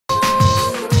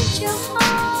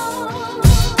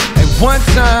One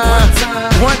time,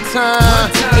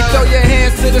 hey, throw your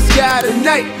hands to the sky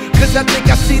tonight, cause I think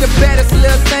I see the baddest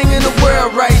little thing in the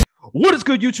world right. What is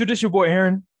good, YouTube? This your boy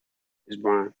Aaron. It's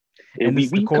Brian. And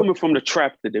we coming from the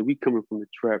trap today. We coming from the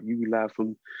trap. You live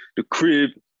from the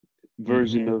crib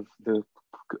version of the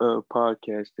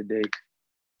podcast today.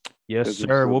 Yes,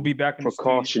 sir. We'll be back in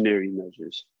precautionary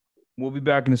measures. We'll be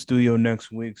back in the studio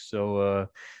next week. So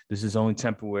this is only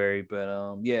temporary.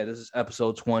 But yeah, this is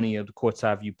episode 20 of the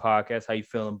Courtside View podcast. How you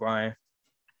feeling, Brian?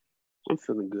 I'm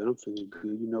feeling good.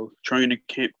 You know, training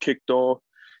camp kicked off.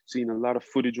 Seeing a lot of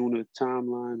footage on the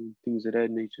timeline and things of that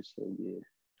nature. So yeah.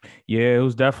 Yeah, it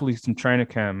was definitely some training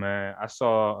camp, man. I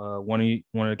saw one of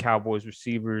the Cowboys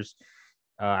receivers.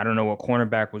 I don't know what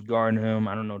cornerback was guarding him.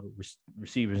 I don't know the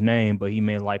receiver's name, but he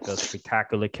made like a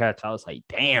spectacular catch. I was like,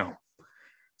 damn,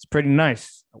 it's pretty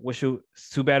nice. I wish it's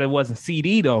too bad it wasn't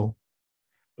CD though.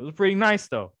 It was pretty nice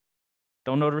though.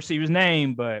 Don't know the receiver's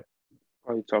name, but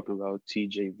probably talking about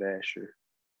TJ Vasher.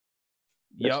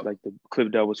 Yep. Like the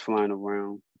clip that was flying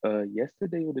around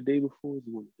yesterday or the day before.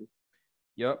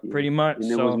 Yep, yeah. Pretty much.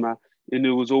 And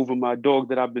it was over my dog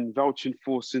that I've been vouching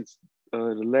for since the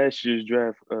last year's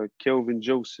draft, Kelvin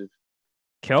Joseph.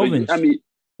 Kelvin. I mean,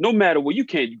 no matter what, you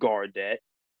can't guard that.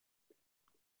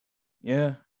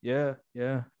 Yeah.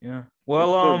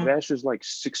 Well, Vasher's like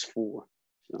 6'4". So.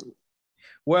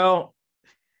 Well,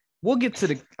 we'll get to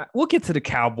the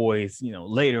Cowboys, you know,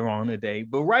 later on today.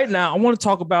 But right now, I want to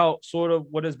talk about sort of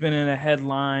what has been in a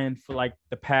headline for like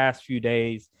the past few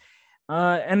days.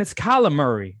 And it's Kyler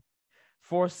Murray.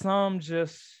 For some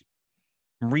just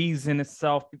reason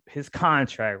itself, his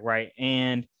contract, right?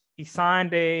 And he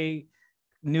signed a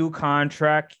new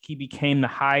contract. He became the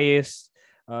highest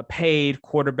paid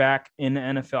quarterback in the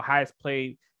NFL, highest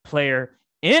paid player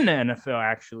in the NFL,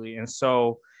 actually. And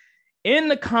so in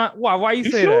the why you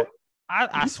say sure? that?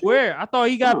 I swear, I thought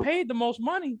he got paid the most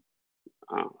money.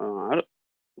 I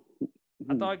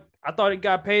thought he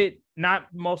got paid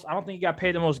not most. I don't think he got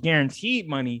paid the most guaranteed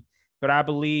money, but I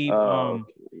believe,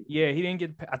 yeah, he didn't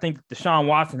get. I think Deshaun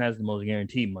Watson has the most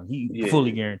guaranteed money. He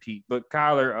fully guaranteed. But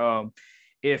Kyler,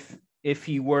 if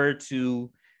he were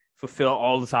to fulfill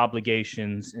all his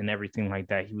obligations and everything like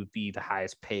that, he would be the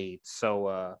highest paid.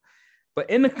 So, but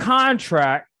in the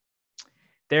contract,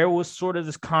 there was sort of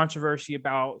this controversy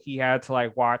about he had to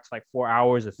like watch like 4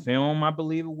 hours of film, I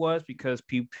believe it was, because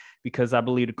I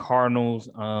believe the Cardinals,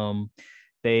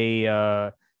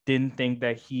 they didn't think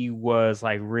that he was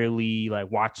like really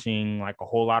like watching like a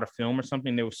whole lot of film or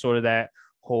something. There was sort of that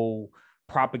whole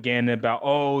propaganda about,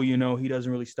 oh, you know, he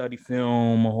doesn't really study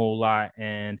film a whole lot.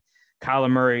 And Kyler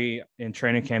Murray in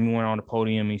training camp, he went on the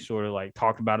podium. He sort of like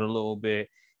talked about it a little bit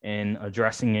and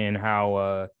addressing it and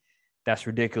how that's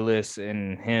ridiculous,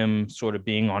 and him sort of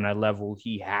being on that level,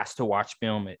 he has to watch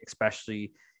film,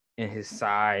 especially in his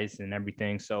size and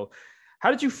everything. So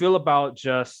how did you feel about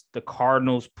just the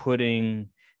Cardinals putting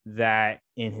that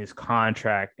in his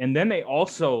contract? And then they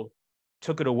also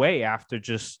took it away after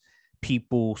just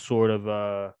people sort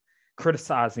of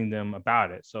criticizing them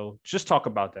about it. So just talk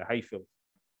about that. How you feel?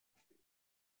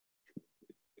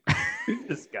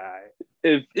 This guy.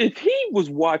 If he was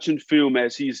watching film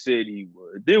as he said he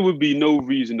would, there would be no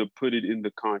reason to put it in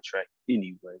the contract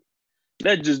anyway.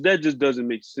 That just doesn't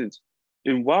make sense.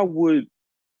 And why would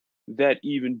that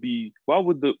even be? Why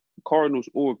would the Cardinals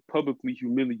or publicly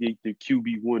humiliate their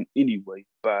QB1 anyway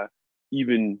by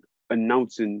even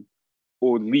announcing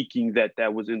or leaking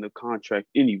that was in the contract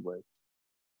anyway?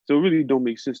 So it really don't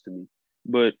make sense to me.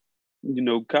 But you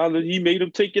know, Kyler, he made him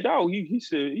take it out. He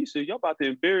said, y'all about to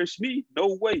embarrass me?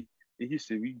 No way. And he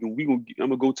said, I'm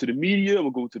gonna go to the media, I'm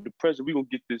gonna go to the press, and we're gonna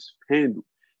get this handled.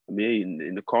 I mean,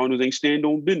 and the Cardinals ain't stand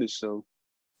on business, so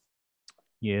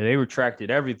yeah, they retracted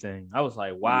everything. I was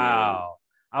like, wow.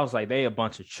 Yeah. I was like, they a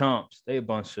bunch of chumps. They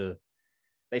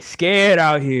scared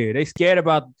out here. They scared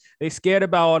about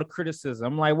all the criticism.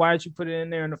 I'm like, why did you put it in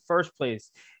there in the first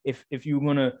place? If you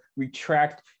want to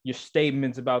retract your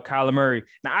statements about Kyler Murray.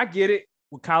 Now I get it.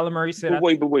 What Kyler Murray said.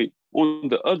 But wait. On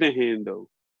the other hand, though,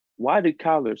 why did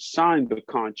Kyler sign the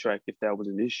contract if that was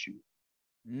an issue?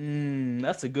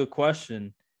 That's a good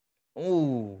question.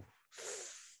 Oh,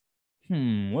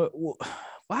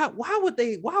 Why would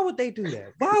they do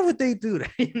that? Why would they do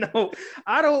that? You know,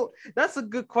 that's a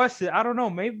good question. I don't know.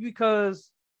 Maybe because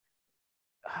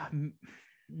I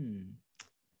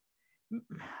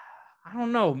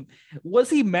don't know. Was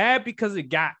he mad because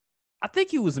I think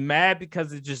he was mad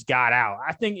because it just got out.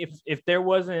 I think if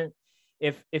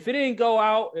it didn't go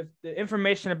out, if the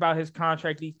information about his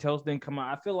contract details didn't come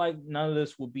out, I feel like none of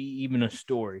this will be even a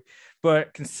story.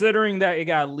 But considering that it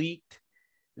got leaked,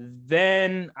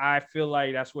 then I feel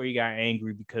like that's where he got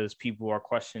angry because people are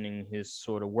questioning his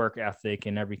sort of work ethic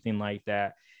and everything like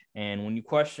that. And when you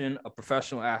question a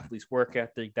professional athlete's work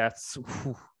ethic, that's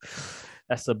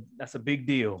a big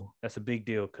deal. That's a big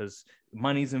deal because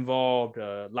money's involved,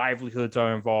 livelihoods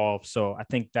are involved. So I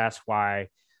think that's why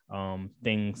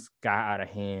things got out of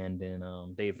hand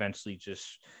and they eventually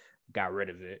just got rid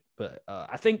of it. But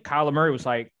I think Kyler Murray was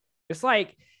like, it's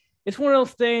one of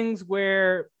those things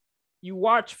where you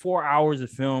watch 4 hours of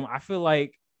film. I feel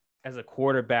like as a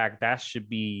quarterback, that should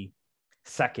be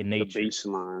second nature. The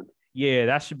baseline. Yeah,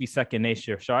 that should be second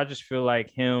nature. So I just feel like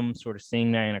him sort of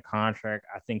seeing that in a contract,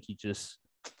 I think he just,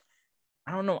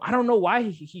 I don't know why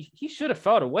he should have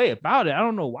felt a way about it. I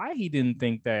don't know why he didn't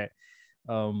think that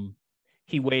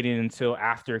he waited until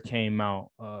after it came out.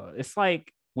 It's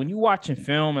like when you watching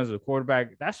film as a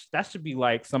quarterback, that should be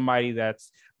like somebody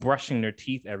that's brushing their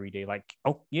teeth every day. Like,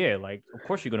 oh yeah, like of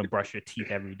course you're gonna brush your teeth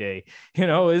every day. You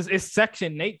know, it's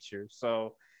second nature.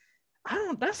 So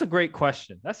that's a great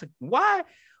question.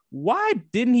 Why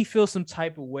didn't he feel some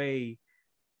type of way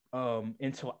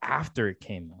until after it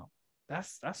came out?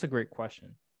 That's a great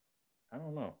question. I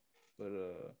don't know. But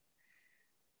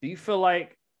do you feel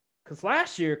like, because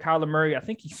last year Kyler Murray, I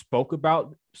think he spoke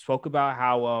about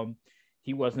how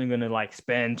he wasn't gonna like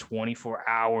spend 24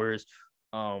 hours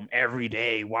every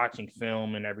day watching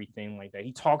film and everything like that.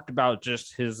 He talked about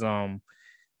just his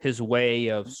way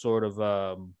of sort of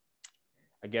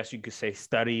I guess you could say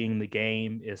studying the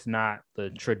game is not the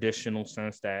traditional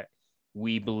sense that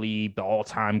we believe the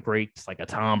all-time greats like a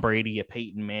Tom Brady, a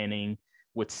Peyton Manning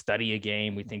would study a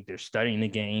game. We think they're studying the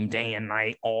game day and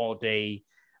night, all day,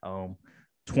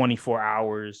 24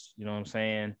 hours, you know what I'm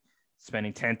saying?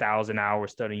 Spending 10,000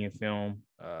 hours studying film.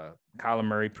 Kyler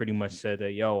Murray pretty much said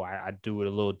that, I do it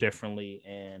a little differently.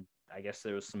 And I guess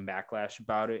there was some backlash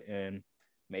about it. And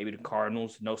maybe the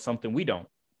Cardinals know something we don't.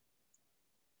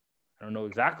 I don't know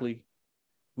exactly.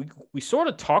 We sort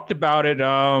of talked about it.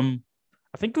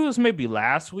 I think it was maybe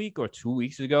last week or 2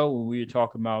 weeks ago when we were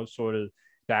talking about sort of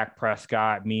Dak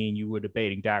Prescott. Me and you were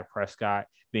debating Dak Prescott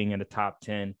being in the top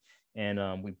 10.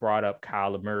 And we brought up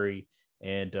Kyler Murray.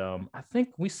 And I think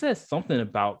we said something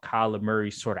about Kyler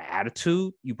Murray's sort of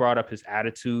attitude. You brought up his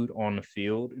attitude on the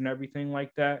field and everything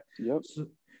like that. Yep.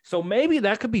 So maybe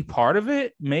that could be part of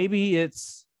it. Maybe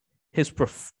it's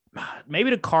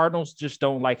maybe the Cardinals just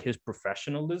don't like his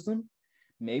professionalism.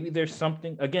 Maybe there's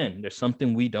something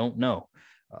we don't know.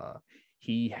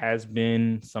 He has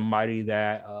been somebody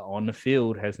that on the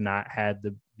field has not had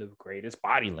the greatest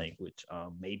body language.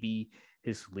 Maybe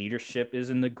his leadership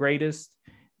isn't the greatest.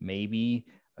 Maybe,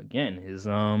 again, his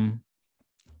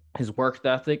work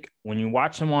ethic, when you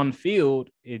watch him on the field,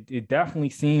 it definitely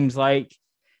seems like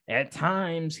at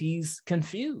times he's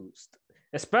confused,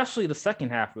 especially the second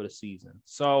half of the season.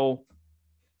 So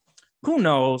who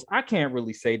knows? I can't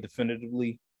really say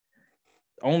definitively.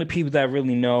 The only people that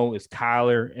really know is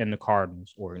Kyler and the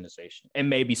Cardinals organization and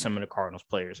maybe some of the Cardinals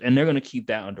players. And they're going to keep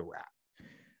that under wrap.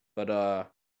 But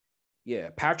yeah,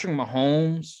 Patrick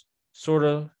Mahomes sort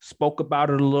of spoke about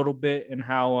it a little bit and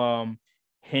how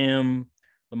him,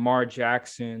 Lamar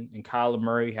Jackson, and Kyler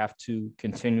Murray have to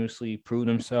continuously prove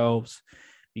themselves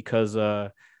because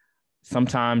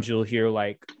sometimes you'll hear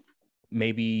like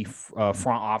maybe front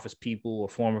office people or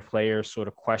former players sort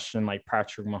of question like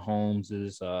Patrick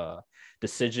Mahomes'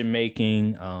 decision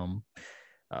making,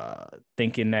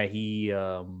 thinking that he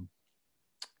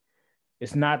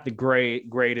is not the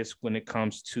greatest when it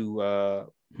comes to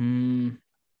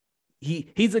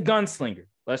he's a gunslinger.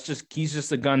 He's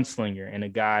just a gunslinger and a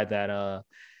guy that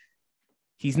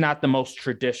he's not the most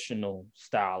traditional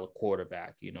style of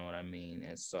quarterback, you know what I mean?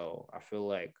 And so I feel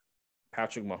like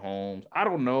Patrick Mahomes, I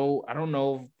don't know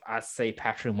if I say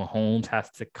Patrick Mahomes has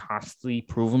to constantly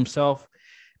prove himself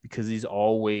because he's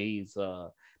always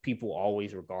people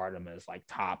always regard him as like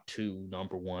top 2,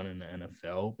 number 1 in the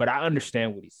NFL. But I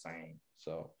understand what he's saying.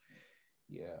 So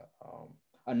yeah.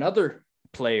 Another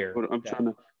player.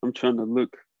 I'm trying to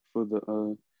look for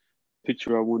the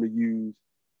picture I want to use.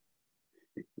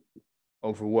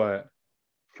 Over what?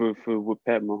 For what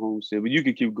Pat Mahomes said, but you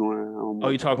can keep going. Oh,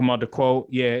 you talking about the quote?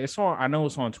 Yeah, it's on. I know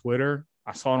it's on Twitter.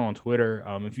 I saw it on Twitter.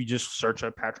 If you just search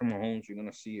up Patrick Mahomes, you're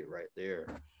gonna see it right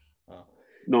there.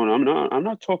 No, I'm not. I'm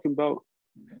not talking about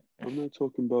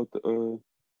the.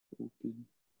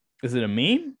 Is it a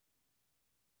meme?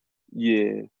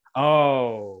 Yeah.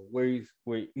 Oh, what is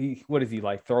he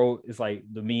like? It's like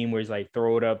the meme where he's like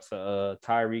throw it up to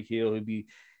Tyreek Hill. He'd be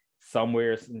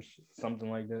somewhere, something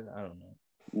like that. I don't know.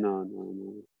 No.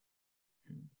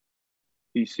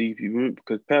 He see if you remember,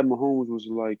 because Pat Mahomes was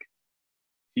like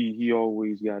he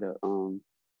always got a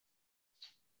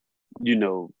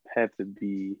have to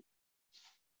be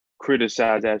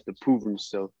criticized as to prove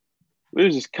himself. It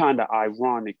was just kind of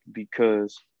ironic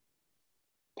because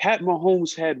Pat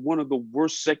Mahomes had one of the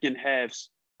worst second halves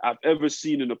I've ever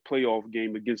seen in a playoff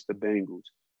game against the Bengals.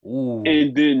 Ooh.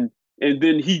 And then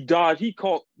he died. He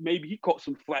caught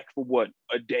some flack for what,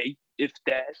 a day, if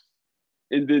that.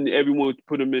 And then everyone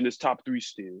put him in his top 3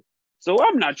 still. So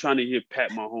I'm not trying to hear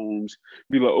Pat Mahomes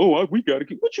be like, "Oh, we got to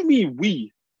keep." What you mean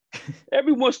we?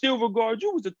 Everyone still regards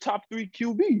you as a top 3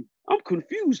 QB. I'm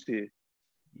confused here.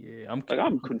 Yeah,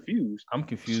 I'm confused. I'm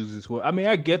confused as well. I mean,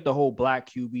 I get the whole black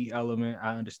QB element.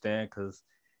 I understand because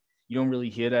you don't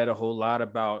really hear that a whole lot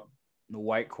about the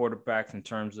white quarterbacks in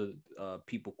terms of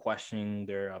people questioning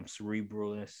their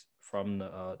cerebralness from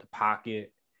the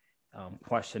pocket,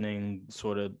 questioning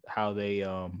sort of how they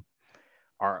are,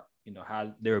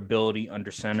 how their ability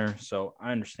under center. So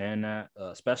I understand that,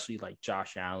 especially like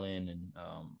Josh Allen and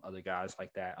other guys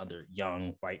like that, other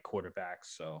young white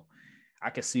quarterbacks. So I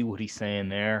can see what he's saying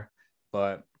there,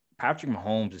 but Patrick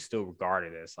Mahomes is still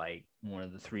regarded as like one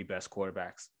of the 3 best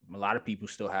quarterbacks. A lot of people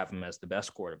still have him as the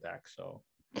best quarterback. So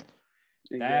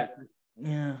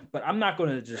but I'm not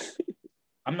going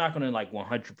to like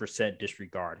 100%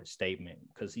 disregard his statement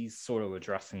because he's sort of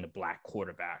addressing the black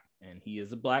quarterback, and he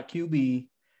is a black QB.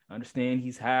 I understand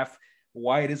he's half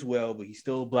white as well, but he's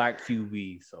still a black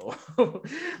QB. So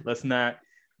let's not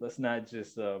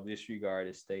just disregard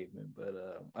his statement. But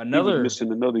he was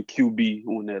missing another QB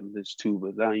on that list too,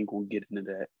 but I ain't gonna get into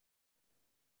that.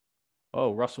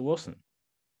 Oh, Russell Wilson.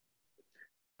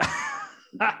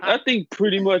 I think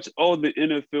pretty much all the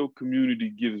NFL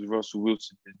community gives Russell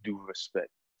Wilson his due respect.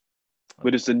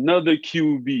 But it's another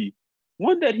QB,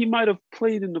 one that he might have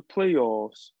played in the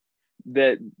playoffs,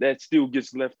 that still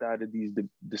gets left out of these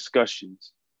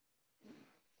discussions.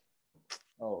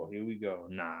 Oh, here we go.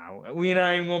 Nah, we're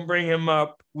not even gonna bring him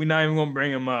up.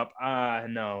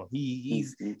 No,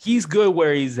 he's good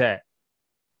where he's at.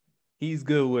 He's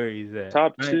good where he's at.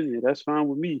 Top 10, that's fine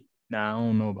with me. Nah, I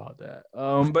don't know about that.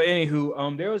 But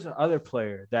anywho, there was another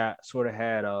player that sort of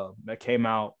had that came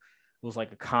out. It was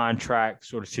like a contract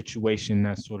sort of situation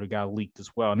that sort of got leaked as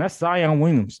well, and that's Zion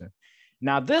Williamson.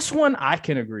 Now, this one I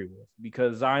can agree with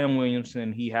because Zion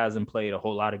Williamson, he hasn't played a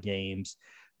whole lot of games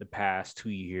the past 2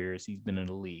 years. He's been in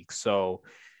the league. So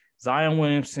Zion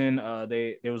Williamson,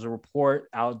 there was a report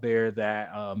out there that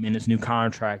in his new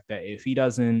contract that if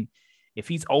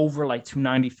he's over like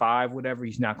 295, whatever,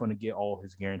 he's not going to get all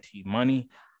his guaranteed money.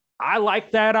 I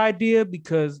like that idea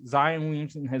because Zion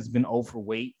Williamson has been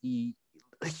overweight.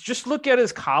 Just look at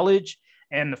his college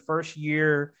and the first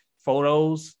year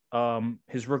photos,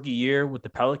 his rookie year with the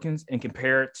Pelicans, and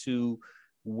compare it to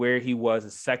where he was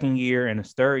his second year and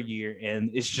his third year. And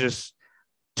it's just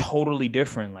totally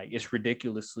different. Like, it's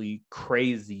ridiculously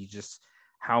crazy just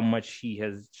how much he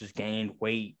has just gained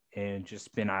weight and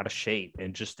just been out of shape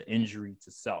and just the injuries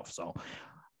itself. So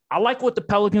I like what the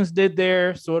Pelicans did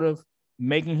there, sort of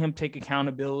making him take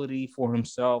accountability for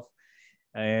himself.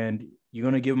 And you're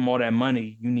going to give him all that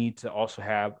money. You need to also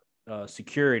have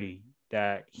security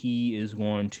that he is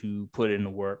going to put in the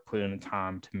work, put in the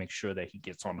time to make sure that he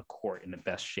gets on the court in the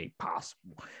best shape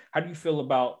possible. How do you feel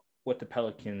about what the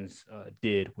Pelicans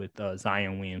did with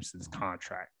Zion Williamson's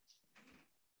contract?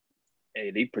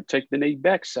 Hey, they protecting their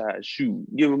backside.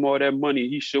 Shoot, give him all that money.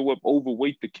 He show up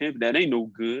overweight to camp. That ain't no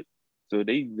good. So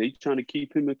they trying to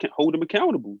keep him, hold him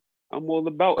accountable. I'm all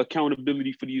about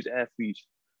accountability for these athletes.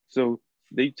 So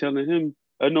they telling him,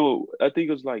 I think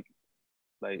it was like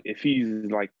if he's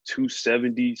like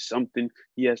 270 something,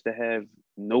 he has to have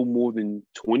no more than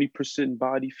 20%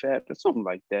 body fat or something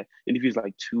like that. And if he's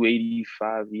like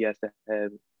 285, he has to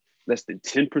have less than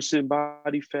 10%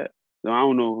 body fat. Now, I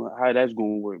don't know how that's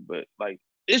going to work, but like,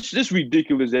 it's just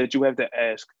ridiculous that you have to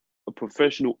ask a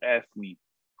professional athlete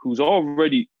who's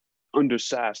already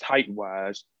undersized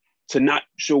height-wise to not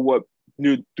show up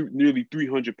nearly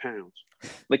 300 pounds.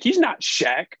 Like, he's not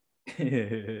Shaq.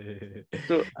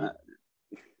 So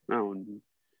I don't know.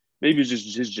 Maybe it's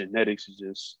just his genetics.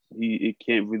 It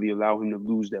can't really allow him to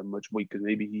lose that much weight because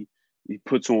maybe he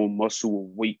puts on muscle or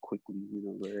weight quickly,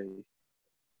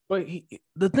 But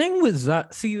the thing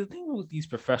with these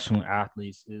professional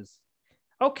athletes is,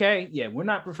 okay, yeah, we're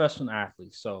not professional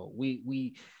athletes, so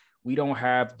we don't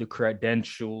have the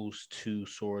credentials to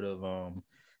sort of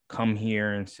come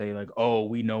here and say like, oh,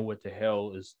 we know what the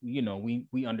hell is,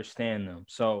 we understand them.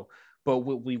 So, but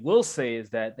what we will say is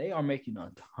that they are making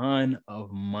a ton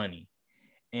of money,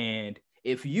 and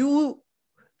if you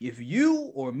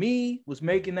or me was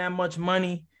making that much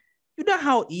money, you know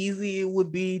how easy it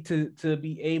would be to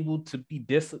be able to be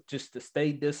just to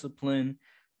stay disciplined,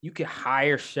 You can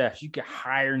hire chefs, you can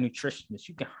hire nutritionists,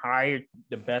 you can hire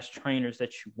the best trainers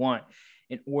that you want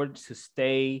in order to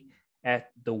stay at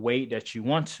the weight that you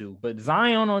want to. But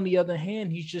Zion, on the other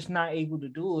hand, he's just not able to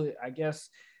do it. I guess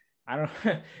I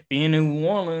don't being in New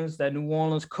Orleans, that New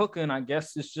Orleans cooking, I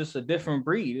guess it's just a different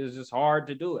breed. It's just hard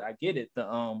to do it. I get it.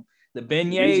 The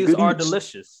beignets are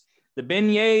delicious. The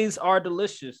beignets are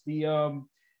delicious.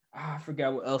 I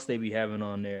forgot what else they be having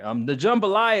on there. The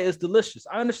jambalaya is delicious.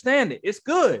 I understand it. It's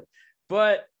good.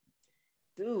 But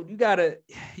dude, you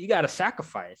gotta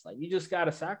sacrifice. Like, you just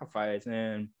gotta sacrifice.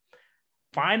 And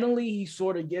finally, he's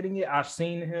sort of getting it. I've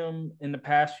seen him in the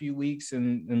past few weeks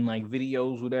in like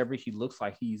videos, whatever. He looks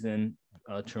like he's in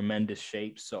tremendous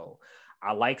shape. So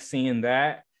I like seeing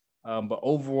that. But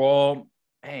overall,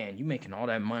 man, you making all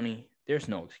that money. There's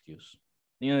no excuse. At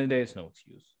the end of the day, there's no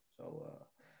excuse. So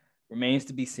remains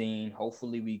to be seen.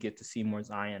 Hopefully we get to see more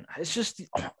Zion. It's just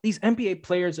these NBA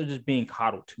players are just being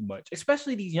coddled too much,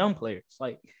 especially these young players.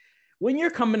 Like, when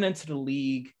you're coming into the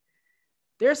league,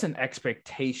 there's an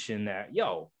expectation that,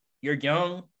 yo, you're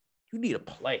young, you need to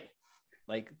play.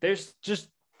 Like, there's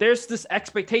this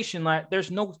expectation that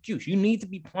there's no excuse. You need to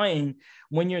be playing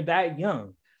when you're that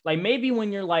young. Like, maybe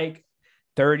when you're like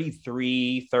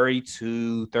 33,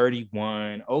 32,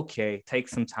 31, okay, take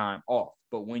some time off.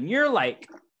 But when you're like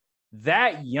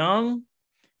that young,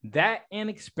 that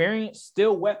inexperienced,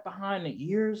 still wet behind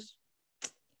the ears,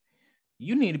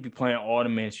 you need to be playing all the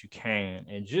minutes you can.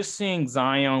 And just seeing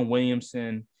Zion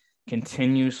Williamson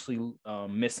continuously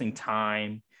missing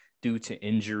time due to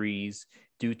injuries,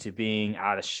 due to being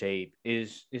out of shape,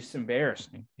 it's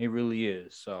embarrassing. It really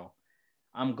is. So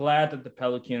I'm glad that the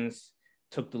Pelicans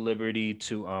took the liberty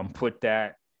to put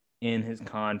that in his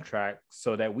contract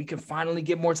so that we can finally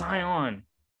get more Zion.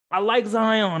 I like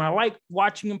Zion. I like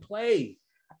watching him play.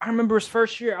 I remember his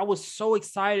first year. I was so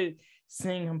excited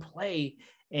seeing him play.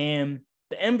 And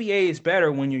the NBA is better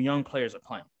when your young players are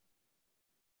playing.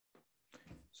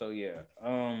 So, yeah.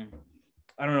 I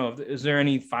don't know. Is there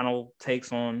any final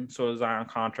takes on sort of Zion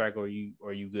contract, or are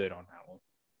you good on that one?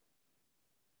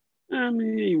 I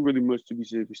mean, ain't really much to be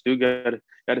said. We still gotta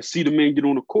see the man get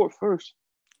on the court first.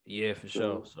 Yeah, for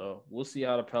sure. So we'll see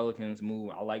how the Pelicans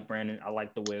move. I like Brandon. I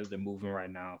like the way they're moving right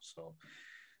now. So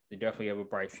they definitely have a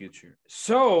bright future.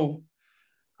 So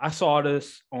I saw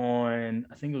this on,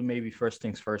 I think it was maybe First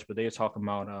Things First, but they were talking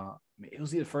about it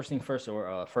was either First Thing First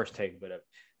or First Take, but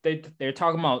they're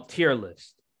talking about tier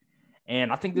list.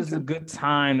 And I think this is a good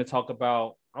time to talk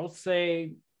about, I would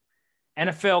say,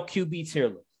 NFL QB tier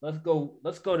list. Let's go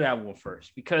to that one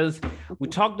first, because we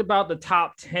talked about the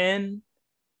top 10,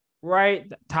 right?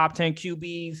 The top 10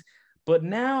 QBs. But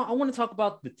now I want to talk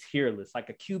about the tier list, like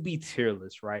a QB tier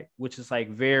list, right? Which is like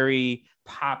very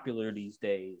popular these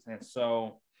days. And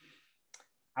so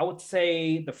I would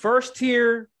say the first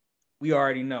tier, we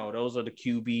already know. Those are the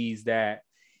QBs that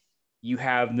you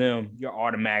have them, you're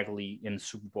automatically in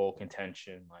Super Bowl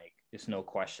contention. Like, there's no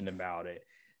question about it.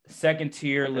 The second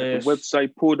tier list. The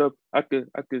website pulled up. I could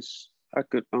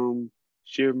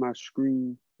share my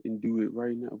screen and do it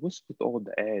right now. What's with all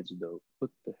the ads though?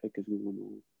 What the heck is going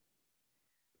on?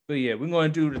 But yeah, we're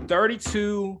going to do the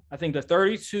 32. I think the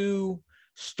 32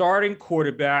 starting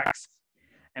quarterbacks,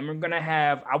 and we're going to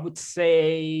have, I would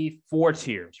say, 4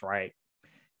 tiers, right?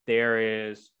 There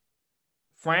is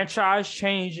franchise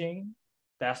changing.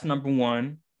 That's number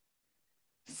 1.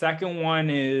 Second one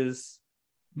is,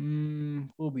 what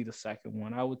will be the second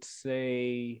one? I would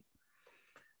say,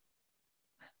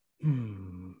 what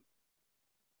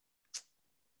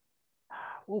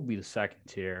will be the second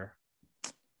tier?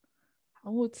 I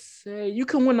would say you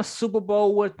can win a Super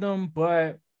Bowl with them,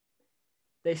 but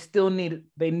they still need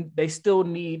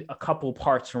a couple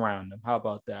parts around them. How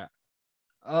about that?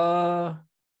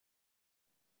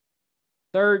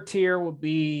 Third tier would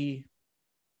be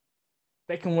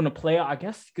they can win a playoff. I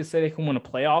guess you could say they can win a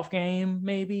playoff game,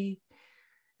 maybe.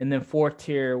 And then fourth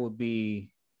tier would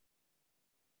be,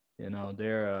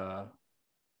 they're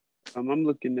I'm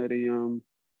looking at a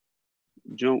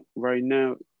jump right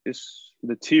now. It's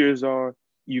the tiers are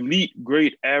elite,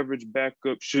 great, average,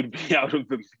 backup, should be out of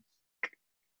the league.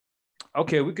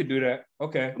 Okay, we could do that.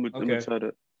 Okay. I'm gonna try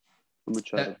to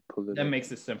pull it. That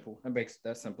makes it simple.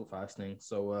 That simplifies things.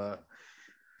 So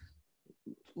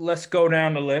let's go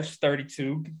down the list.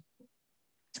 32.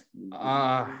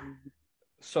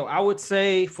 So I would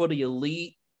say for the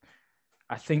elite,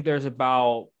 I think there's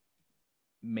about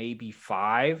maybe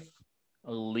 5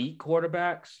 elite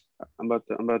quarterbacks. I'm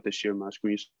about to share my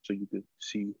screen so you can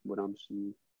see what I'm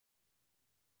seeing.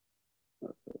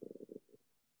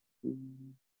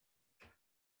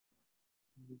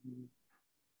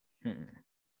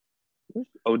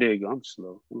 Oh, there you go. I'm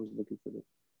slow. I was looking for this.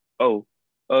 Oh,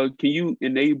 can you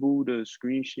enable the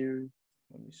screen sharing?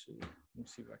 Let me see. Let me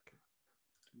see if I can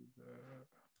do that.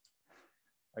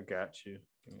 I got you.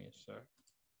 Give me a sec.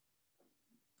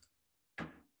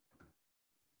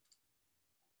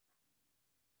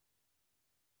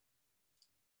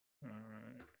 All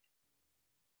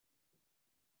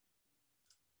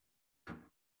right.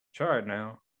 Try it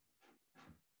now.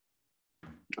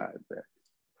 I bet.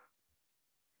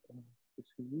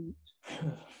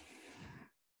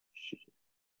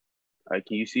 All right,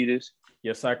 can you see this?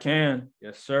 Yes, I can.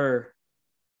 Yes, sir.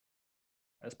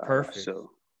 That's perfect.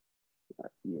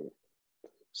 Yeah.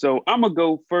 So I'm gonna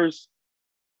go first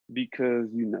because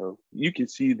you can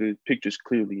see the pictures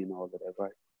clearly and all of that,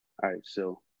 right? All right,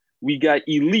 so we got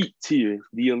elite tier.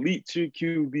 The elite tier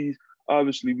QBs.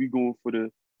 Obviously, we going for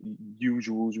the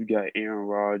usuals. We got Aaron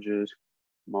Rodgers,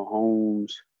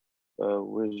 Mahomes.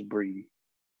 Where's Brady?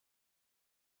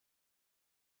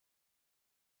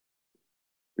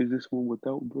 Is this one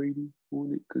without Brady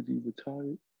on it because he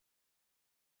retired?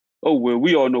 Oh, well,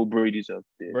 we all know Brady's up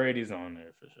there. Brady's on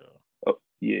there for sure. Oh,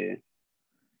 yeah.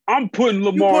 I'm putting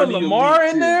Lamar. You put Lamar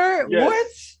in there?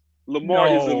 Yes. What? Lamar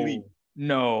is elite.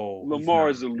 No. Lamar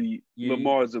is elite.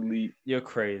 Lamar is elite. You're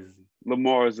crazy.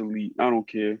 Lamar is elite. I don't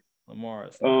care. Lamar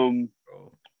is not elite,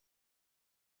 bro.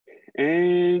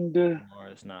 And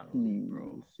Lamar is not elite,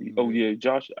 bro. Oh yeah,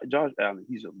 Josh Allen,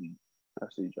 he's elite. I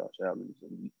say Josh Allen is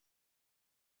elite.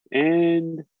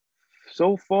 And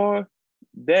so far,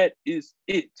 that is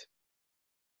it.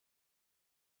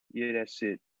 Yeah, that's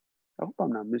it. I hope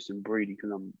I'm not missing Brady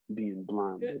because I'm being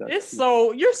blind. You're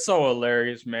so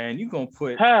hilarious, man. You're gonna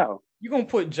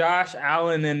put Josh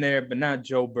Allen in there, but not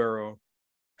Joe Burrow.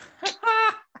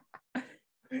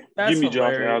 Give me hilarious.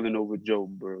 Josh Allen over Joe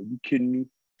Burrow. You kidding me?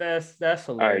 That's hilarious.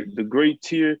 All right, the great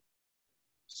tier.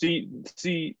 See,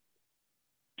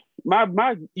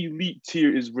 my elite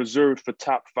tier is reserved for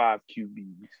top 5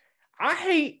 QBs.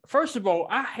 First of all,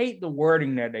 I hate the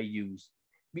wording that they use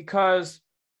because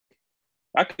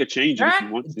I could change it if you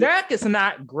want to. Dak is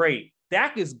not great.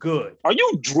 Dak is good. Are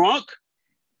you drunk?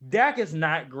 Dak is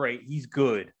not great. He's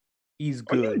good. He's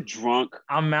good. Are you drunk?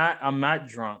 I'm not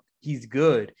drunk. He's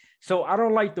good. So I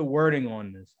don't like the wording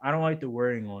on this.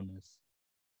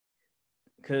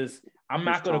 Because I'm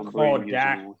not going to call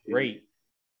Dak great.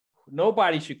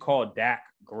 Nobody should call Dak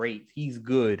great. He's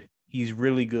good. He's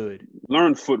really good.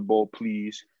 Learn football,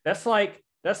 please. That's like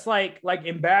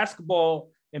in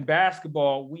basketball. In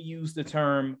basketball, we use the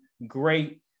term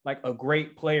great, like a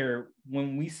great player.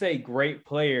 When we say great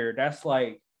player, that's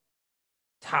like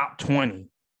top 20.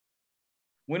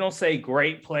 We don't say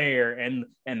great player and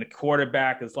the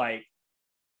quarterback is like,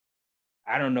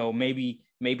 I don't know, maybe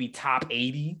top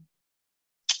 80.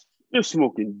 You're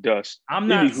smoking dust. I'm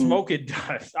not smoking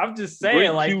dust. I'm just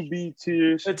saying, like, QB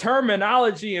tiers. The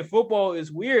terminology in football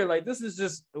is weird. Like, this is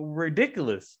just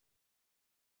ridiculous.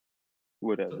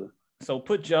 Whatever. So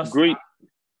put Justin.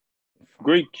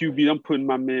 Great QB. I'm putting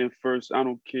my man first. I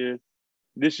don't care.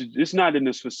 It's not in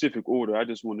a specific order. I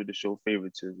just wanted to show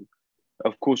favoritism.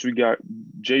 Of course, we got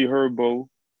Jay Herbo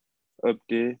up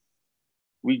there.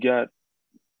 We got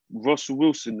Russell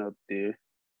Wilson up there.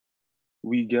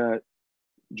 We got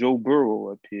Joe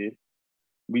Burrow up here.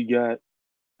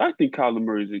 I think Kyler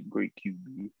Murray is a great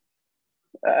QB.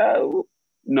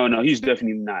 No, he's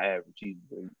definitely not average. He's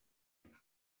great.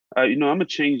 I'm gonna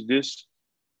change this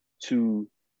to.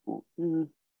 I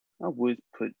would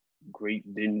put great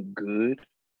then good.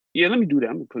 Yeah, let me do that.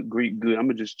 I'm gonna put great good. I'm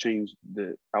gonna just change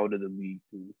the out of the league.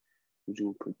 We're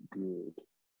gonna put good,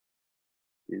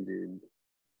 and then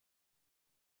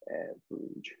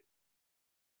average,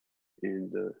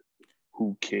 and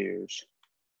who cares?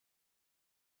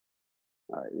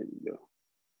 All right, there we go.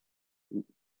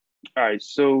 All right,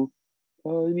 so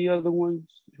any other ones?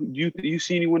 Do you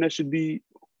see anyone that should be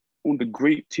on the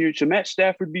great tier? Should Matt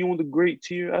Stafford be on the great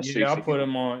tier? I'll put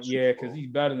him on. Yeah, because he's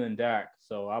better than Dak,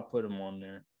 so I'll put him on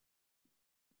there.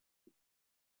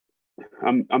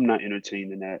 I'm not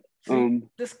entertaining that.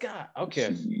 This guy.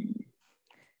 Okay.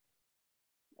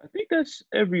 I think that's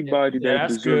everybody. Yeah,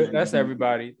 that's good. That's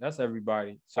everybody.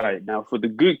 So, all right, now for the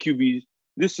good QBs,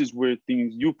 this is where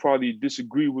you'll probably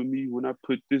disagree with me when I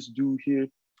put this dude here.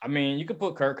 I mean, you could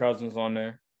put Kirk Cousins on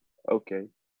there. Okay.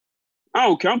 I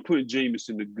don't care. I'm putting Jameis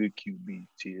in the good QB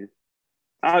tier.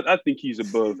 I think he's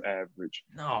above average.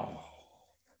 No.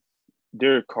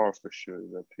 Derek Carr for sure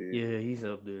is up here. Yeah, he's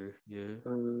up there. Yeah.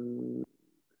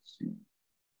 Let's see.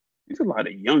 There's a lot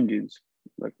of youngins,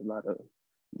 like a lot of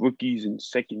rookies and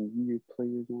second-year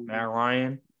players on Matt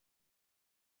Ryan.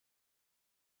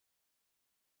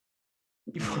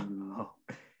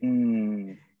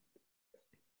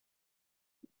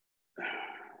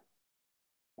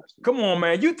 Come on,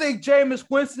 man. You think Jameis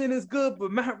Winston is good,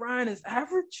 but Matt Ryan is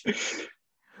average?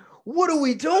 What are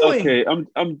we doing? Okay, I'm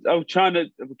trying to.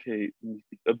 Okay,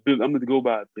 I'm gonna go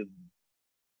by ability.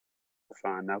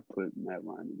 Fine, I'll put Matt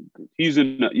Ryan in good. He's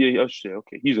in. Yeah, sure.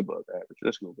 Okay, he's above average.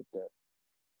 Let's go with that.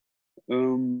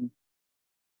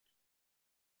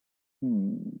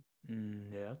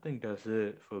 Yeah, I think that's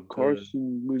it for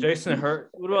Carson good. Jason Hurts.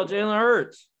 What about Jalen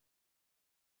Hurts?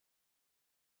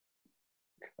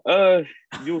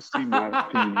 You'll see my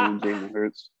opinion on Jalen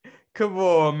Hurts. Come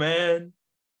on, man.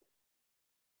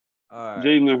 All right.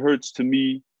 Jalen Hurts to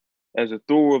me, as a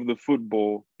thrower of the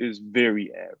football, is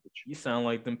very average. You sound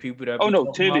like them people that. Oh no,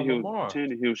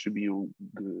 Tannehill should be on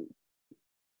good.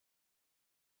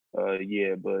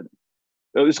 Yeah, but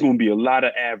it's going to be a lot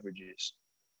of averages.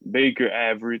 Baker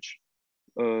average.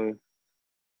 Actually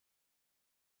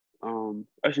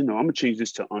no, I'm gonna change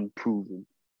this to unproven.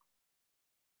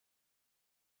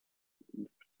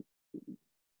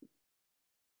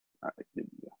 All right, there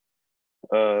we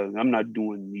go. I'm not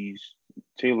doing these.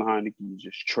 Taylor Heineke is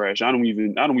just trash. I don't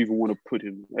even want to put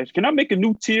him. Can I make a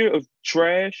new tier of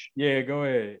trash? Yeah, go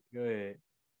ahead.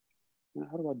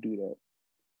 How do I do that?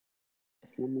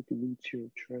 Can I make a new tier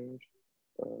of trash?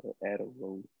 Add a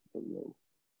row below.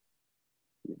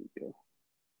 There we go.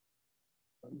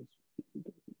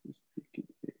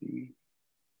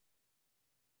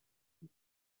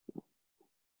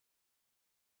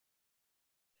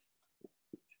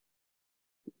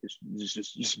 It's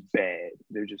just bad.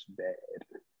 They're just bad.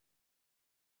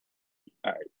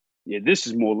 All right. Yeah, this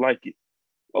is more like it.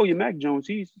 Oh yeah, Mac Jones,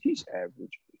 he's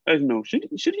average. No, should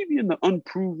he be in the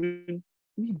unproven?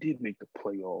 He did make the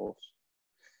playoffs.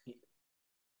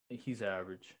 He's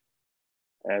average.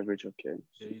 Average, okay.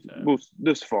 Yeah, he's average.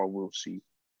 This far we'll see.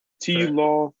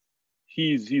 T-Law,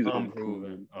 he's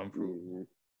unproven. Yeah.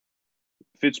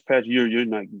 Fitzpatrick, you're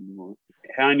not going.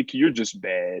 Heineke, you're just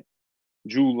bad.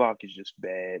 Drew Lock is just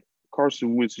bad.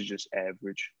 Carson Wentz is just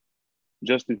average.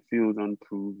 Justin Fields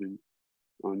unproven.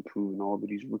 All of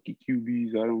these rookie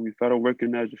QBs, if I don't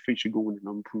recognize your face, you're going in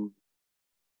unproven.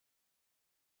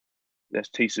 That's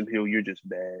Taysom Hill, you're just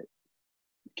bad.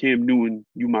 Cam Newton,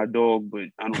 you my dog, but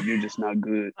you're just not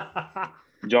good.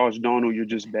 Josh Donald, you're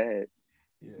just bad.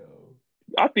 Yo.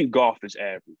 I think Goff is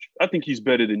average. I think he's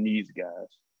better than these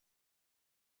guys.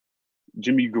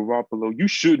 Jimmy Garoppolo, you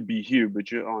should be here,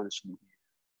 but you're honestly here.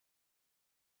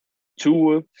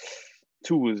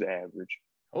 Tua's average.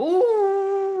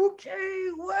 Oh, okay.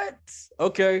 What?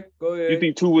 Okay, go ahead. You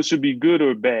think Tua should be good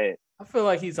or bad? I feel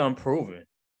like he's unproven.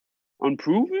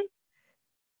 Unproven?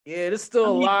 Yeah, there's still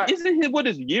a lot. Isn't it what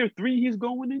is year 3 he's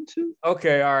going into?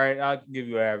 Okay, all right. I'll give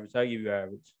you average.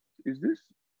 Is this?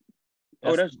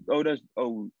 That's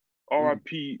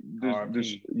RIP.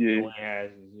 Yeah.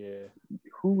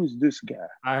 Who is this guy?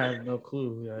 I have no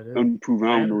clue. Unproven.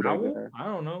 I don't know that guy. I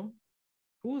don't know.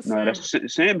 Who is Sam?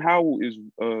 That's Sam Howell is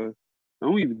I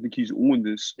don't even think he's on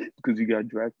this because he got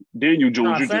drafted. Daniel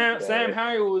Jones. Sam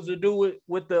Howell was to do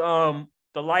with the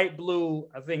light blue,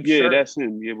 I think. Yeah, shirt. That's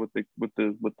him. Yeah, with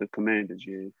the Commanders.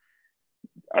 Yeah,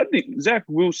 I think Zach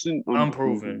Wilson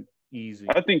unproven. Easy.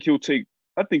 I think he'll take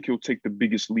the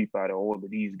biggest leap out of all of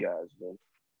these guys though.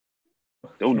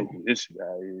 Don't know who this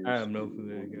guy is. I have no clue who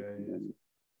that guy is.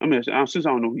 I mean, since I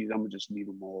don't know who he is, I'm gonna just leave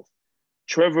him off.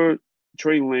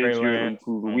 Trey Lance, you're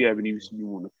unproven. We haven't even seen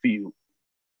you on the field.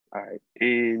 All right,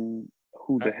 and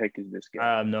who the heck is this guy?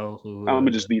 I have no clue. I'm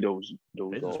gonna just leave those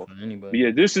off. But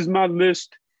yeah, this is my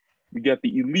list. We got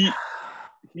the elite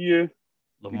here.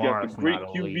 Lamar, we got the great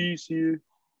QBs here.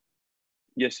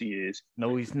 Yes, he is.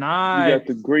 No, he's not. We got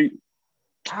the great.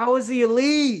 How is he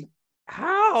elite?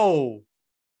 How?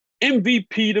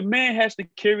 MVP. The man has to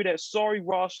carry that sorry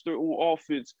roster on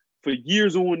offense for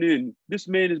years on end. This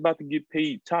man is about to get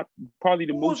paid probably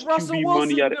the most QB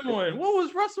money out of. What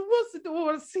was Russell Wilson doing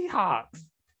with the Seahawks?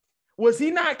 Was he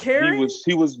not carrying?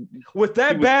 He was with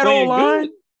that bad old line.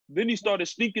 Then he started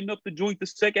sneaking up the joint the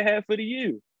second half of the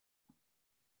year.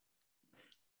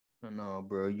 No,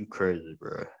 bro, you crazy,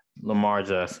 bro. Lamar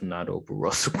Jackson not over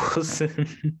Russell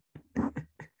Wilson.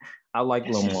 I like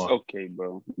Lamar. Okay,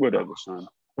 bro. Whatever, son.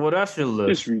 Well, that's your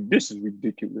list. This is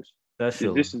ridiculous. This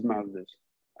is my list.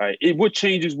 All right. What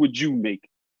changes would you make?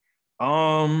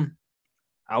 I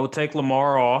would take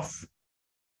Lamar off.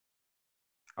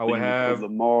 I would have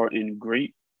Lamar in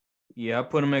great. Yeah, I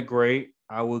put him at great.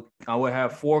 I would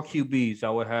have 4 QBs. I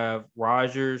would have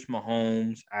Rodgers,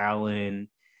 Mahomes, Allen,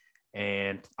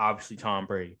 and obviously Tom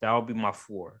Brady. That would be my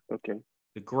 4. Okay.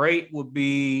 The great would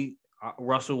be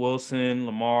Russell Wilson,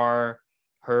 Lamar,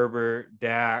 Herbert,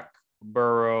 Dak,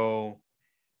 Burrow,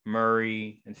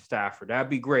 Murray, and Stafford. That'd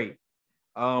be great.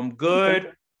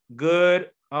 Good.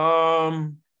 I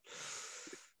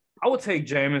would take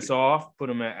Jameis off, put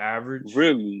him at average.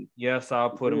 Really? Yes,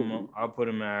 I'll put him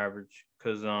at average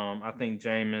because I think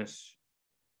Jameis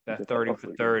that 30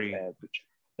 for 30. Average.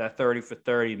 That 30 for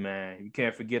 30, man. You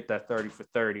can't forget that 30 for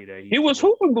 30 that he was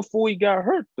hooping before he got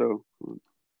hurt, though.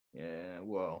 Yeah,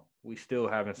 well, we still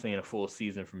haven't seen a full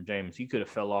season from Jameis. He could have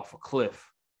fell off a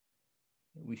cliff.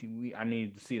 I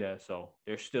need to see that. So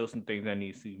there's still some things I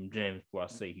need to see from Jameis before I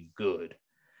say he's good.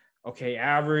 Okay,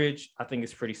 average, I think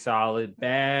it's pretty solid.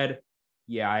 Bad,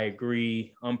 yeah, I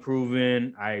agree.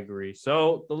 Unproven, I agree.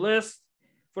 So the list,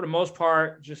 for the most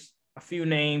part, just a few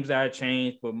names that I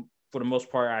changed, but for the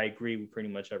most part, I agree with pretty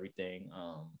much everything.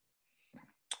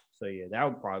 So yeah, that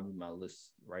would probably be my list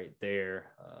right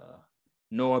there.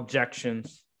 No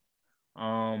objections.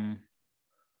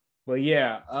 But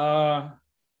yeah,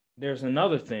 there's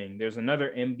another thing. There's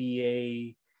another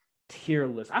NBA tier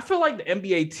list. I feel like the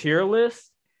NBA tier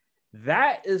list,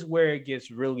 that is where it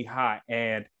gets really hot.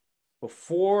 And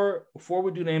before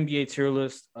we do the NBA tier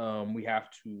list, we have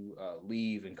to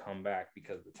leave and come back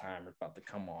because the timer is about to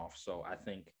come off. So I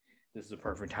think this is the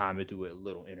perfect time to do a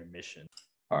little intermission.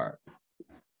 All right.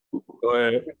 Go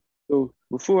ahead. So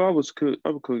before I was cook,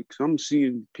 I'm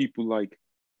seeing people like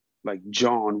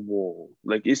John Wall.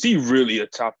 Like, is he really a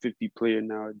top 50 player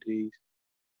nowadays?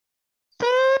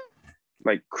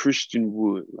 Like Christian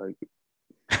Wood. Like,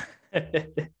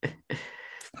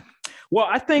 well,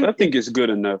 I think it's good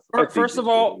enough. First of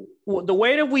all, the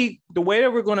way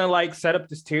that we're gonna like set up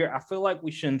this tier, I feel like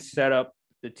we shouldn't set up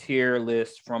the tier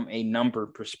list from a number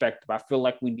perspective. I feel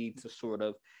like we need to sort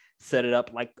of set it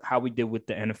up like how we did with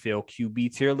the NFL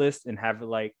QB tier list and have it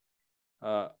like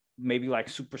maybe like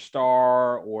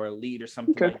superstar or elite or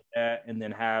something like that, and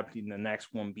then have the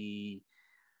next one be.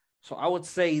 So I would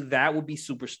say that would be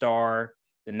superstar.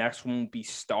 The next one would be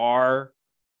star.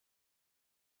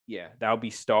 Yeah, that would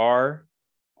be star.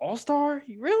 All-star?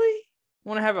 You really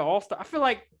want to have an all-star? I feel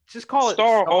like just call it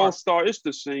star. All-star. It's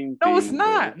the same thing. No, it's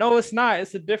not. No, it's not.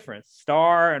 It's a difference.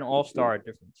 Star and all-star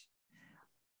difference.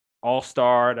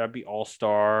 All-star, that'd be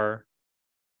all-star.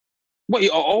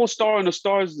 Wait, an all-star and a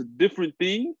star is a different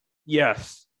thing?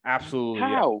 Yes, absolutely.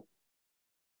 How?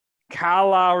 Yeah. Kyle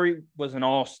Lowry was an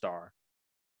all-star.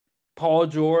 Paul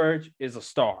George is a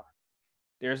star.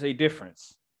 There's a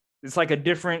difference. It's like a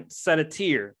different set of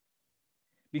tier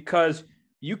because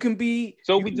you can be.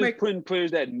 So we just putting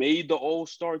players that made the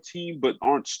all-star team but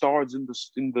aren't stars in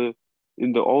the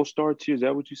all-star tier. Is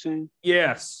that what you're saying?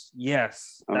 Yes. Okay.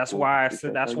 That's why I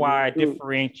said. That's why I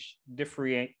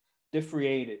differentiated.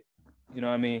 You know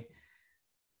what I mean?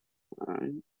 All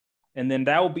right. And then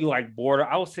that would be like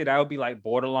I would say that would be like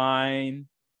borderline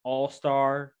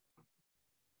all-star.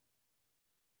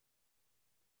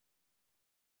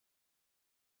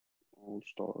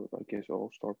 All-star, I guess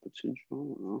all-star potential. I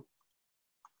don't know.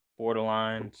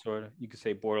 Borderline, sort of. You could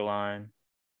say borderline.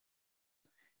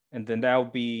 And then that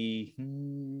would be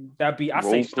I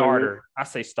say starter. I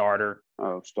say starter.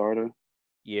 Oh, starter?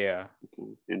 Yeah.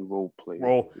 Okay. And role player.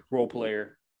 Role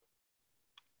player.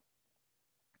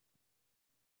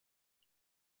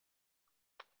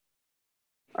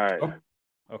 All right. Oh,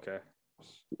 okay.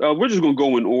 We're just gonna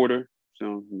go in order.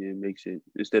 So yeah, it makes it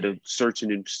instead of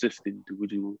searching and sifting.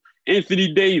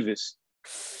 Anthony Davis.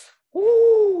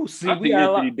 Ooh, see, I think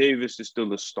Anthony Davis is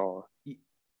still a star. You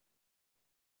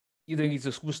think he's a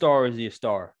superstar or is he a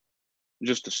star?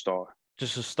 Just a star.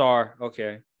 Just a star.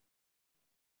 Okay.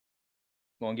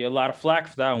 Gonna get a lot of flack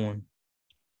for that one.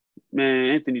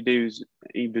 Man, Anthony Davis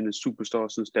ain't been a superstar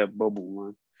since that bubble,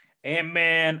 man.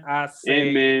 Ant-Man, I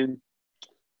say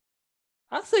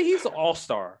he's an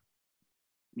all-star.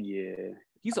 Yeah.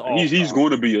 He's an all-star. He's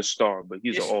going to be a star, but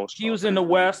he's an all-star. He was in the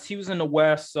West,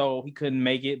 so he couldn't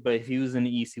make it. But if he was in the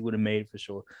East, he would have made it for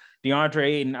sure. DeAndre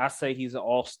Ayton, I say he's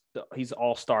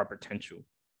all-star potential.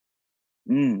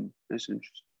 That's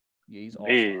interesting. Yeah, he's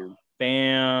all-star.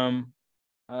 Bam.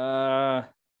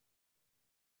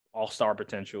 All-star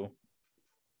potential.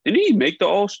 Did he make the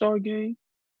all-star game?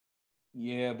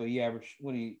 Yeah, but he averaged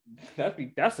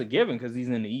that's a given because he's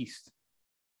in the East.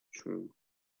 True.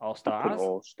 All-star.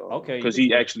 All-star. Okay. Because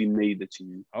he actually made the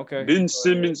team. Okay. Ben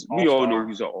Simmons, all-star. We all know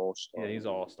he's an all-star. Yeah, he's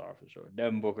an all-star for sure.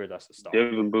 Devin Booker, that's a star.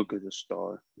 Devin Booker's a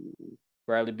star.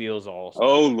 Bradley Beal's an all-star.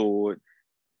 Oh, Lord.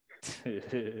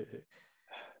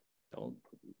 Don't.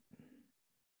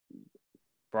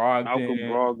 Brogdon. Malcolm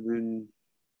Brogdon.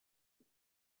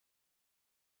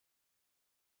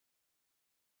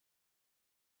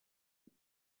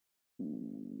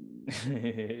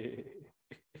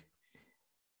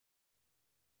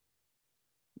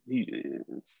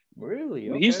 Really?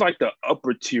 Okay. He's like the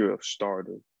upper tier of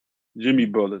starter. Jimmy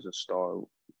Butler's a star.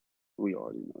 We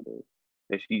already know that.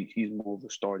 He's more of a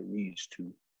star than these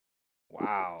two.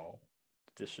 Wow.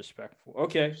 Disrespectful.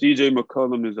 Okay. CJ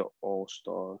McCollum is an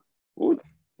all-star. Wait.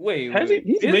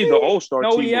 He's made the all-star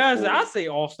no, team. No, he has. Before. I say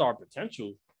all-star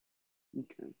potential.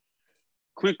 Okay.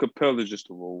 Clint Capella is just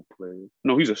a role player.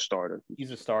 No, he's a starter.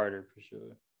 He's a starter for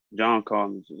sure. John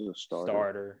Collins is a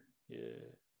starter. Yeah.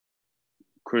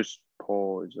 Chris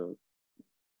Paul is a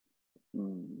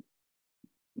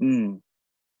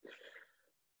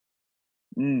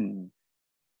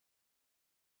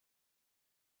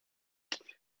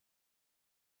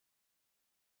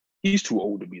He's too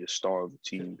old to be the star of the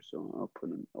team, so I'll put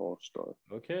him all-star.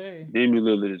 Okay. Damian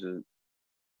Lillard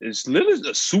is Lillard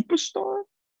a superstar?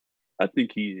 I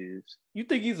think he is. You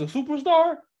think he's a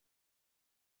superstar?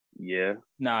 Yeah.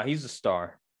 Nah, he's a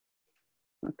star.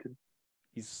 Okay.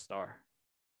 He's a star.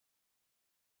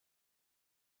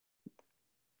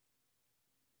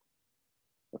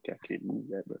 Okay, I can't move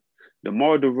that, but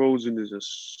DeMar DeRozan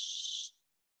is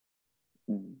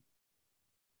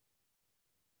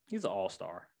He's an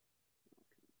all-star.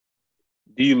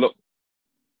 D-Lo.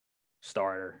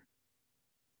 Starter.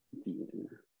 Yeah.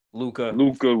 Luka,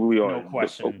 we are. No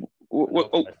question.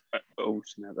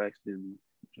 Snap, accidentally.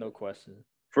 No question.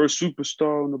 First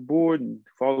superstar on the board, and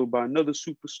followed by another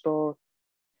superstar,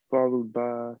 followed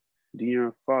by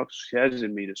De'Aaron Fox. He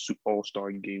hasn't made a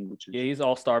all-star game, which is he's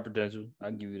all-star potential.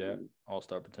 I'll give you that.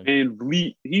 All-star potential. And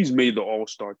Vliet, he's made the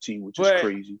all-star team, which is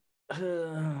crazy.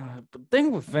 The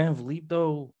thing with Van Vliet,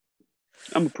 though,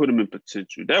 I'm gonna put him in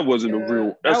potential. That wasn't a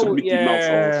real. That's a Mickey Mouse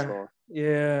all-star.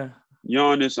 Yeah.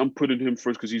 Giannis, I'm putting him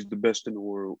first because he's the best in the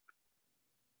world.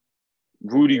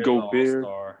 Rudy Gobert.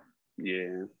 All-star.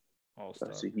 Yeah. All-star.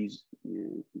 I see he's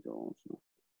all-star.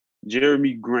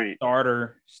 Jeremy Grant.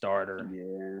 Starter.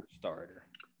 Yeah. Starter.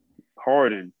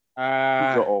 Harden. He's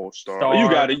an all-star.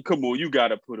 You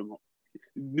gotta put him on.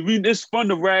 It's fun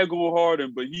to rag on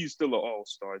Harden, but he's still an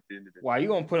all-star at the end of the day. Why you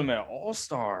gonna put him at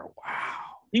all-star?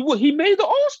 Wow. He made the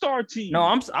all-star team. No,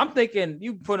 I'm thinking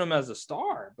you put him as a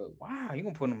star, but wow, you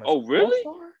gonna put him as really?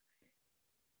 all-star?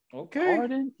 Okay.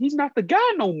 Harden, he's not the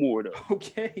guy no more though.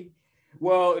 Okay.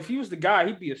 Well, if he was the guy,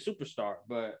 he'd be a superstar,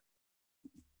 but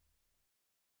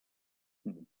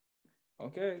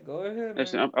okay, go ahead.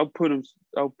 Listen, I'll put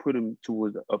him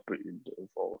towards the upper end of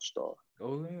all-star.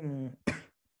 Go ahead.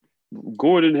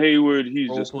 Gordon Hayward, he's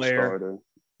Role just player.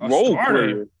 a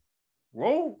starter.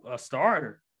 A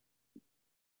starter.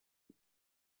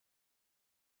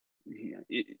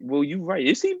 Yeah, well, you're right.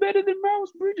 Is he better than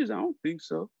Miles Bridges? I don't think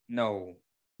so. No.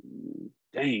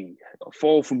 Dang, a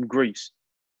fall from grace.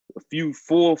 A few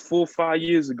 5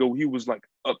 years ago, he was like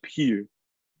up here.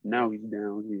 Now he's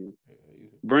down here.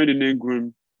 Brandon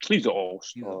Ingram, he's an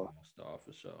all-star. He's an all-star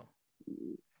for sure.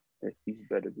 Yeah, he's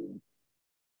better than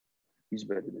these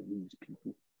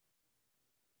people.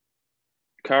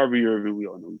 Kyrie Irving, we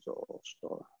all know he's an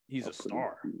all-star. He's a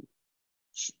star.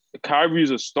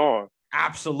 Kyrie's a star.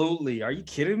 Absolutely. Are you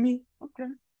kidding me? Okay.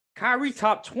 Kyrie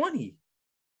top 20.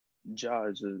 Ja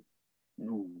is a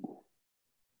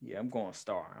Yeah, I'm going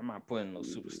star. I'm not putting no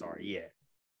superstar yet.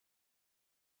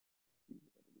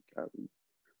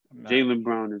 Jaylen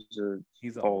Brown is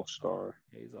he's an all-star.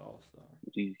 Yeah, he's an all-star.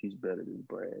 He's better than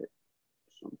Brad.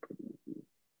 So I'm putting him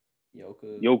here.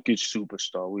 Jokic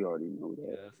superstar. We already know that.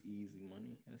 Yeah, that's easy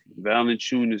money.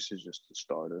 Valanciunas is just a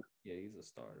starter. Yeah, he's a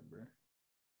starter, bro.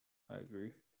 I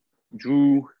agree.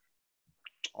 Drew,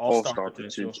 all-star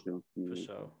potential. Yeah. For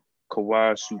sure.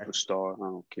 Kawhi superstar. I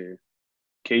don't care.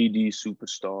 KD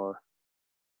superstar.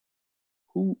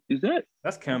 Who is that?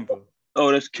 That's Kemba.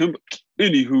 Oh, that's Kemba.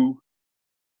 Anywho,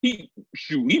 he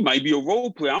might be a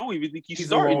role player. I don't even think he's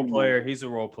starting. A role player. He's a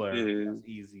role player. Yeah. That's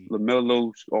easy.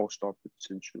 LaMelo's all-star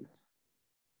potential.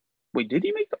 Wait, did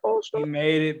he make the all-star? He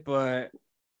made it, but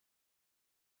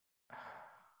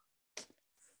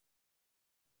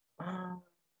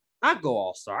I go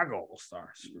all-star.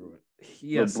 Screw it.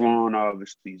 Yes. LeBron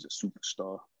obviously is a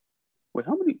superstar. Wait,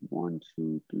 how many? 1,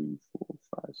 2, 3, 4,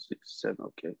 5, 6, 7.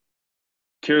 Okay.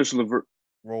 Karis LeVert.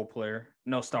 Role player.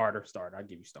 No, starter. I'll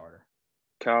give you starter.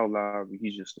 Kyle Lowry,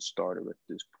 he's just a starter at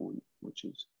this point, which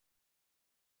is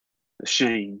a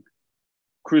shame.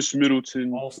 Chris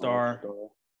Middleton. All-star.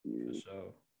 Yeah. For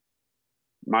sure.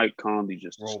 Mike Conley,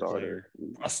 just role a starter.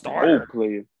 Player. A starter. Role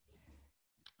player.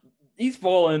 He's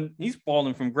falling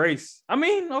from grace. I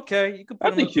mean, okay, you could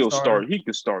put I think he'll start. He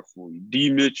could start for you. D.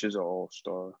 Mitch is an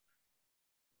all-star.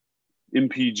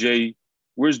 MPJ,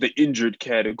 where's the injured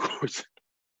categories?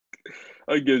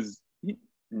 I guess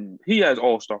he has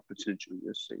all-star potential.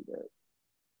 Let's say that.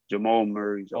 Jamal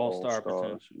Murray's all-star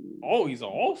potential. Oh, he's an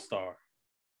all-star.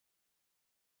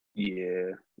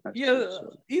 Yeah.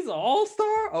 He's an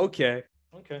all-star? Okay.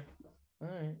 All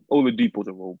right. Oladipo's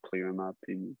a role player, in my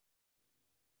opinion.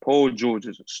 Paul George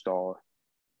is a star.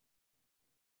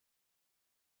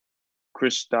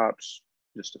 Kristaps,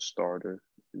 just a starter,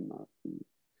 in my opinion.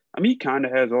 I mean, he kind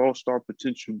of has all-star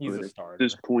potential, He's but a at starter.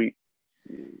 this point,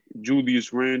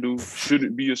 Julius Randle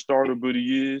shouldn't be a starter, but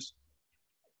he is.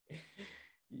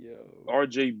 Yo.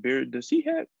 RJ Barrett, does he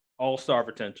have all-star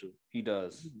potential? He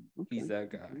does. Okay. He's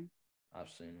that guy. I've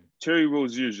seen him. Terry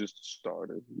Rozier is just a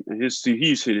starter, and he's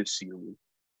hit his ceiling.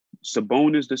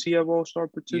 Sabonis, does he have all-star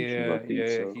potential? I think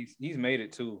so. He's made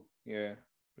it too. Yeah.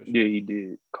 Sure. Yeah, he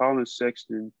did. Colin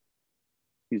Sexton,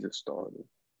 he's a starter.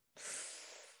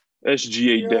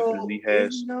 SGA definitely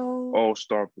has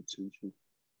all-star potential.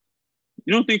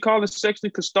 You don't think Colin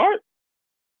Sexton could start?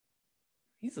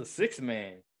 He's a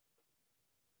six-man.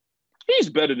 He's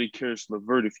better than Karis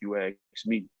LeVert, if you ask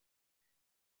me.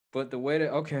 But the way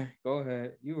that go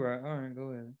ahead. You're right. All right,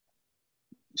 go ahead.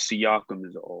 Siakam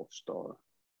is an all-star.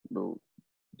 No,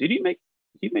 did he make?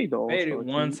 He made the all-star. Made it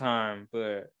one team? time,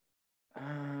 but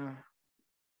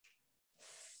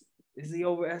is he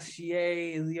over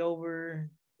SGA? Is he over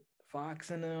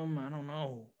Fox and them? I don't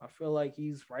know. I feel like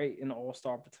he's right in the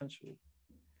all-star potential.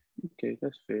 Okay,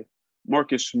 that's fair.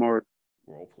 Marcus Smart,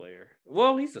 role player.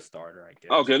 Well, he's a starter, I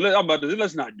guess. Okay,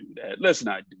 let's not do that. Let's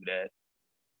not do that.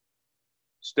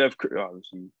 Steph Curry,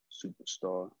 obviously,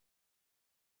 superstar.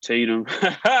 Tatum.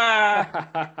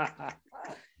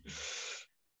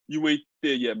 You ain't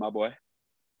there yet, my boy.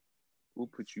 We'll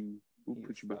put you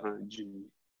behind Jimmy.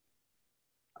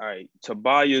 All right.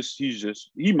 Tobias,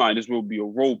 he might as well be a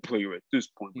role player at this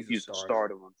point. He's a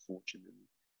starter, unfortunately.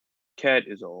 Cat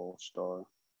is an all-star.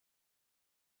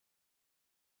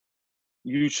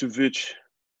 Vucevic,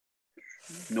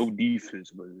 no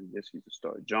defense, but I guess he's a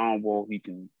starter. John Wall, he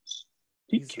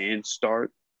can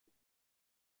start.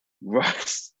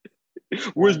 Russ.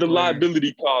 Where's the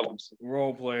liability columns?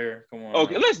 Role player. Come on.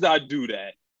 Okay, let's not do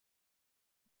that.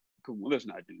 Come on, let's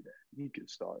not do that. He can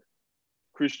start.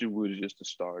 Christian Wood is just a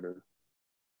starter.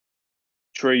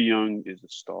 Trae Young is a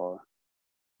star,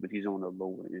 but he's on the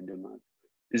lower end of my.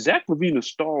 Is Zach LaVine a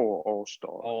star or all-star?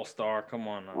 All-star. Come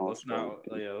on now. Let's not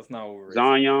overrate.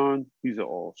 Zion, he's an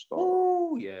all-star.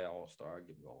 Oh, yeah, all-star. I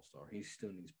give you all-star. He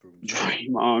still needs proof.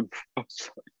 Draymond.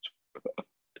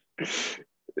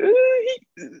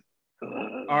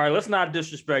 All right, let's not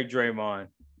disrespect Draymond.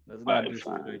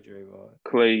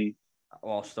 Clay.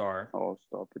 All-star.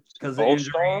 All-star. Because of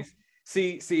injuries.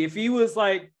 See, if he was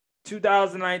like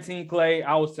 2019 Clay,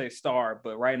 I would say star,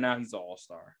 but right now he's an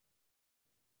all-star.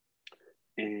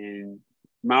 And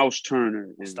Miles Turner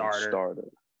is a starter.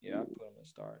 Yeah, I put him as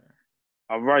starter.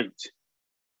 All right.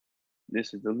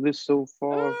 This is the list so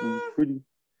far.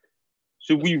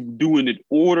 Should we do it in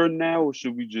order now, or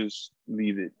should we just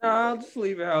leave it? I'll just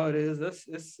leave it how it is.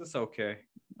 It's okay.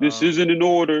 This isn't in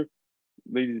order,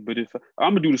 ladies. But if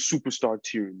I'm gonna do the superstar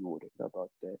tier in order, how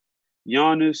about that?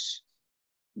 Giannis,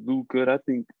 Luka. I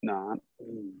think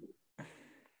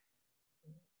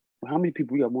How many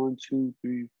people we got? 1, 2,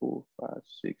 3, 4, 5,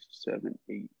 6, 7,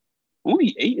 8.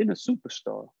 Only 8 in a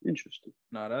superstar. Interesting.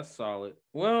 No, that's solid.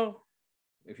 Well,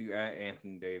 if you add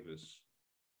Anthony Davis.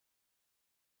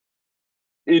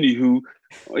 Anywho,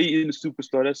 8 in a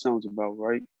superstar, that sounds about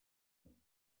right.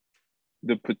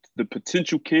 The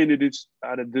potential candidates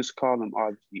out of this column,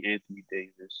 obviously Anthony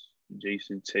Davis,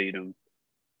 Jason Tatum,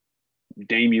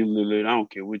 Damian Lillard. I don't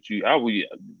care what I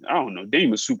don't know.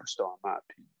 Damian's a superstar in my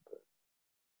opinion.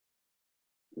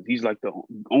 He's like the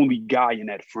only guy in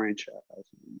that franchise.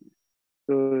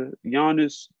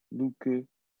 Giannis, Luka.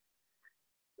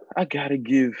 I gotta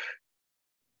give.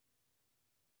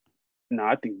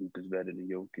 I think Luka's better than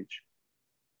Jokic.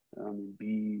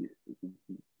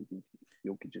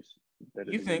 Jokic is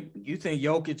better. You think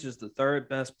Jokic is the third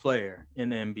best player in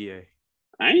the NBA?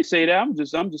 I ain't say that. I'm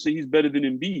just saying he's better than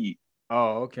Embiid.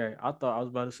 Oh, okay. I thought I was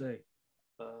about to say.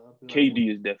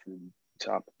 KD is definitely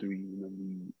top 3 in the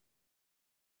league.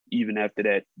 Even after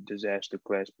that disaster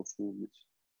class performance.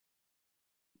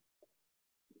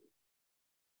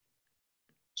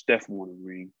 Steph won a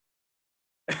ring.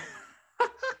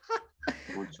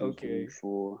 1, 2, 3,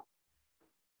 4.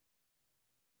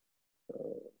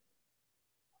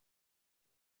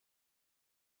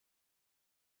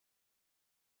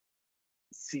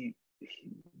 See,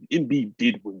 Embiid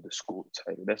did win the scoring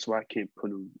title. That's why I can't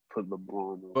put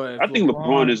LeBron on. But I think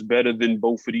LeBron is better than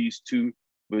both of these two,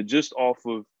 but just off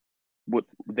of what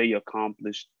they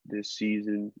accomplished this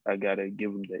season, I gotta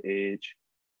give them the edge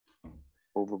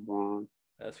over LeBron.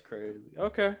 That's crazy.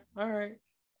 Okay, all right.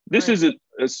 This isn't.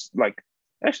 It's like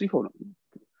actually, hold on.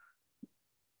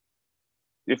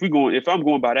 If I'm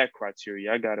going by that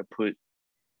criteria, I gotta put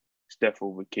Steph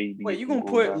over KD. Wait, you gonna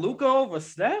put Luka over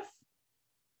Steph?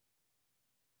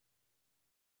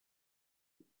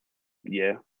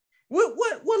 Yeah.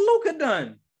 What Luka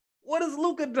done? What has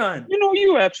Luka done?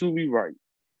 You're absolutely right.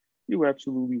 You're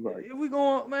absolutely right. If we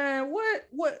going, man,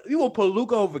 what you gonna put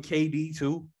Luka over KD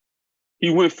too? He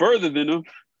went further than him.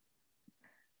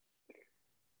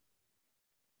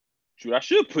 Shoot, I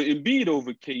should put Embiid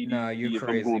over KD. Nah, you're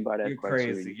crazy. I'm going by that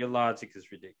criteria. Crazy. Your logic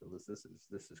is ridiculous. This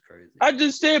is crazy. I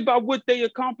just said about what they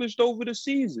accomplished over the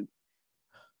season.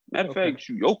 Matter of fact,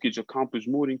 Jokic accomplished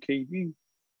more than KD.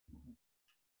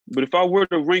 But if I were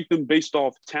to rank them based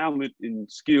off talent and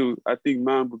skill, I think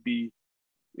mine would be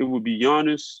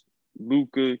Giannis,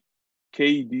 Luka,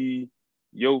 KD,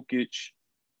 Jokic,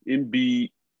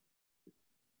 Embiid.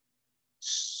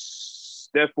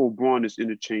 Steph or Braun is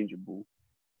interchangeable,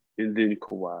 and then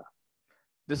Kawhi.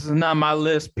 This is not my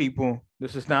list, people.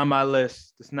 This is not my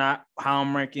list. It's not how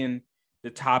I'm ranking the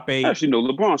top 8. Actually, no,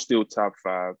 LeBron's still top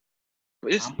 5.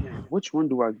 But which one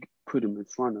do I put him in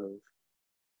front of?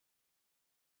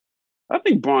 I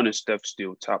think Braun and Steph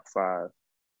still top 5.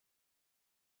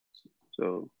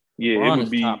 So yeah, LeBron it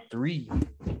would be top 3.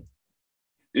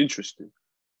 Interesting.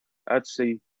 I'd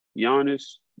say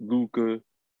Giannis, Luka.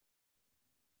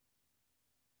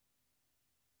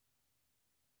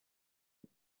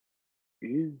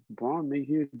 Yeah, Braun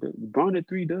at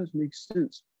 3 does make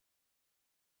sense.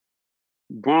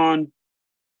 Braun,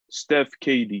 Steph,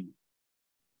 KD.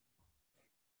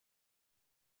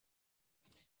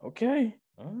 Okay.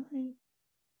 All right.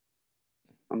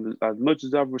 As much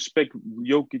as I respect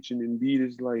Jokic and Embiid,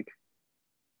 is like,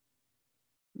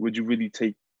 would you really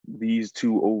take these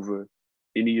two over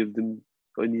any of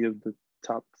the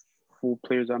top 4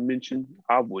 players I mentioned?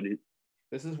 I wouldn't.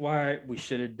 This is why we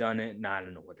should have done it not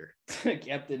in order.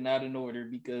 Kept it not in order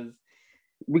because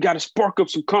we got to spark up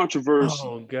some controversy.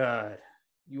 Oh God,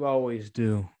 you always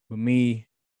do. But me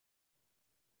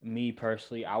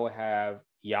personally, I would have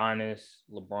Giannis,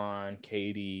 LeBron,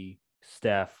 KD,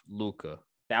 Steph, Luka.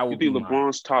 That would be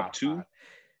LeBron's top 2. 5.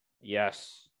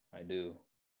 Yes, I do.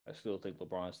 I still think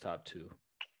LeBron's top 2.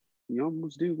 He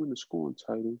almost did win the scoring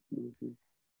title. So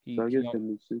I guess that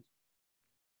makes sense.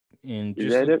 And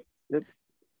is that it? Yep.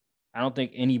 I don't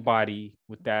think anybody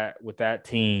with that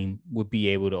team would be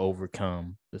able to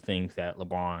overcome the things that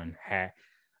LeBron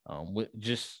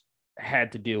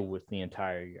had to deal with the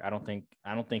entire year. I don't think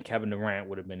Kevin Durant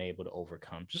would have been able to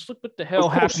overcome. Just look what the hell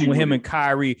happened with him and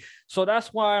Kyrie. So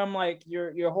that's why I'm like,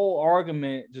 your whole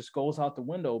argument just goes out the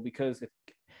window, because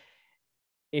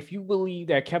if you believe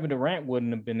that Kevin Durant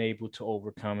wouldn't have been able to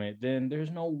overcome it, then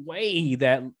there's no way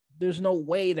that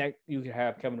you could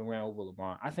have Kevin Durant over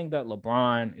LeBron. I think that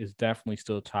LeBron is definitely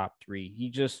still top 3.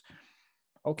 He's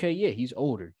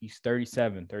older. He's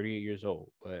 37, 38 years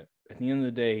old. But at the end of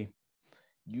the day,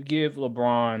 you give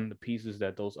LeBron the pieces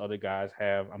that those other guys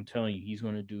have, I'm telling you, he's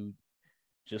going to do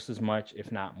just as much,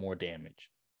 if not more damage.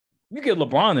 You give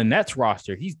LeBron the Nets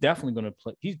roster, he's definitely going to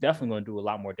play. He's definitely going to do a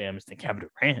lot more damage than Kevin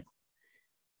Durant.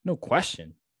 No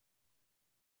question.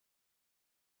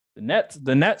 The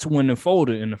Nets wouldn't have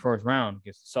folded in the first round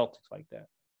against the Celtics like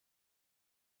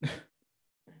that.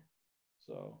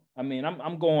 So, I mean,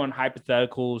 I'm going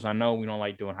hypotheticals. I know we don't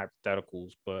like doing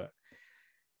hypotheticals, but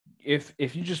if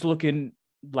you're just looking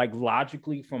like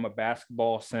logically from a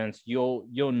basketball sense, you'll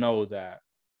know that.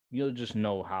 You'll just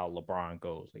know how LeBron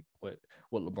goes, like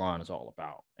what LeBron is all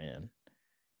about. And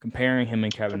comparing him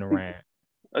and Kevin Durant.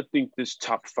 I think this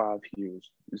top 5 here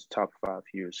is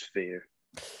fair.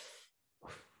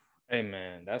 Hey,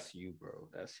 man, that's you, bro.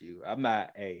 That's you. I'm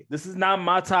not. Hey, this is not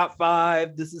my top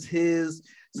 5. This is his.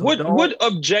 So what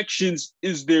objections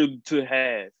is there to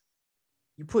have?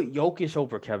 You put Jokic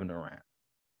over Kevin Durant.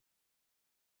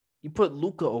 You put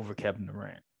Luka over Kevin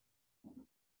Durant.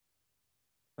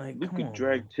 Like, Luka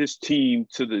dragged his team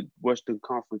to the Western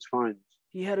Conference Finals.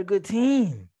 He had a good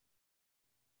team.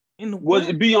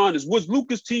 Be honest, was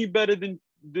Luka's team better than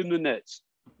the Nets?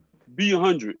 Be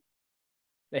 100.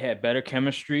 They had better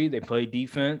chemistry. They played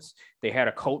defense. They had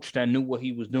a coach that knew what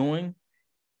he was doing.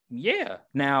 Yeah.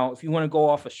 Now, if you want to go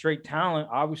off of straight talent,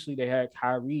 obviously they had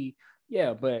Kyrie.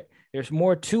 Yeah, but there's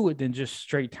more to it than just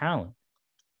straight talent.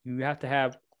 You have to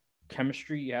have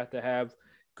chemistry. You have to have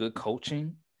good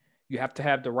coaching. You have to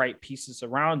have the right pieces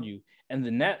around you. And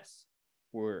the Nets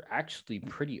were actually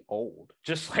pretty old,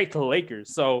 just like the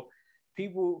Lakers. So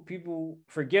people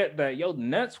forget that, the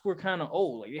Nets were kind of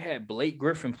old. Like, they had Blake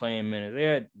Griffin playing minutes. They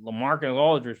had LaMarcus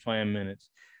Aldridge playing minutes.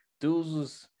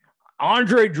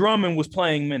 Andre Drummond was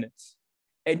playing minutes.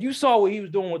 And you saw what he was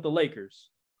doing with the Lakers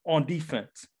on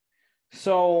defense.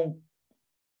 So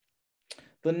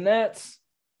the Nets,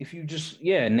 if you just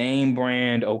name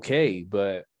brand, okay,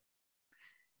 but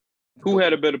who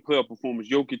had a better playoff performance,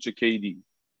 Jokic or KD?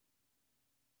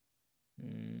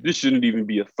 This shouldn't even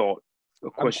be a thought. A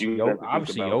question you have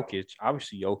to think about.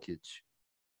 Obviously Jokic.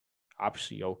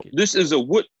 This is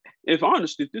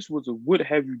if this was a what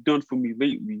have you done for me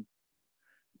lately,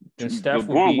 then Steph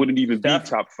wouldn't even be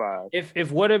top 5.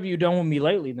 If what have you done with me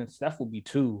lately, then Steph will be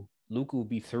 2, Luka will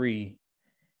be 3,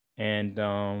 and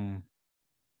I'll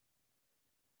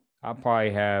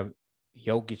probably have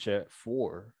Jokic at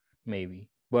 4, maybe.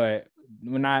 But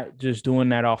we're not just doing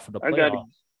that off of the playoffs. I gotta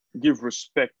give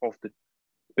respect off the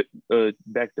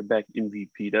back-to-back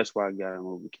MVP. That's why I got him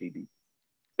over KD.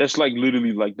 That's like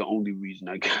literally like the only reason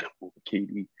I got him over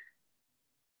KD.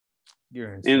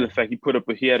 You're insane. And the fact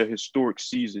he had a historic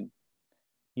season.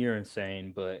 You're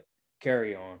insane, but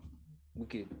carry on. We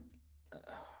could.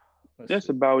 That's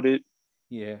about it.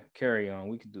 Yeah, carry on.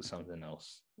 We could do something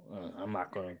else. I'm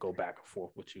not going to go back and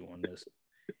forth with you on this.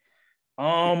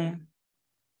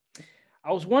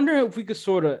 I was wondering if we could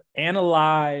sort of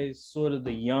analyze sort of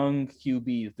the young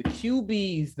QBs, the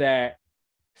QBs that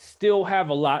still have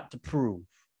a lot to prove.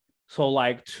 So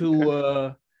like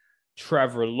Tua,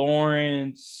 Trevor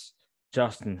Lawrence,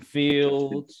 Justin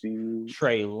Fields,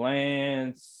 Trey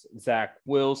Lance, Zach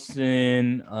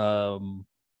Wilson.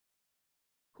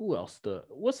 Who else?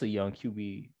 What's a young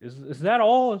QB? Is that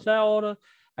all? Is that all the?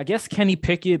 I guess Kenny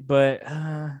Pickett, but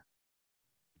I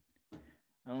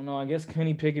don't know. I guess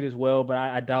Kenny Pickett as well, but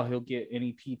I doubt he'll get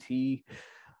any PT.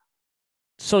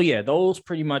 So yeah, those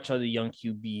pretty much are the young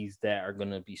QBs that are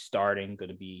going to be starting, going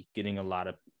to be getting a lot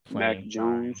of playing.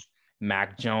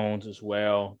 Mac Jones as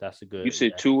well. That's a good. You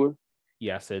said Tua?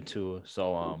 Yeah, I said Tua.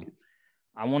 So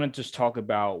I want to just talk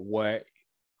about what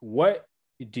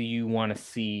do you want to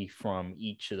see from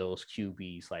each of those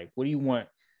QBs? Like, what do you want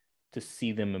to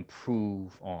see them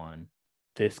improve on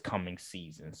this coming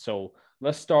season? So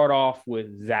let's start off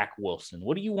with Zach Wilson.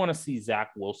 What do you want to see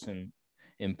Zach Wilson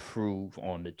improve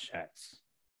on the Jets?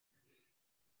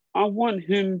 I want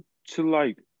him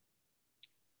to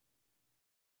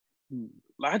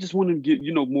I just want him to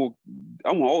get, more.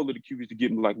 I want all of the QBs to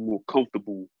get more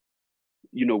comfortable,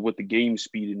 with the game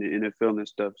speed in the NFL and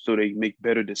stuff, so they make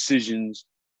better decisions.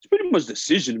 It's pretty much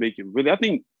decision making, really. I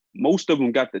think most of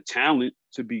them got the talent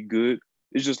to be good.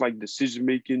 It's just like decision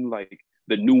making, like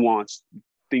the nuanced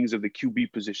things of the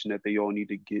QB position that they all need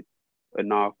to get a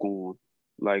knock on,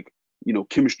 like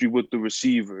chemistry with the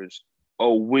receivers.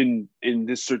 Oh, when in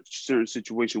this certain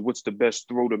situation, what's the best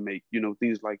throw to make?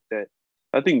 Things like that.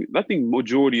 I think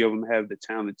majority of them have the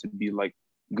talent to be like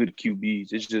good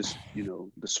QBs. It's just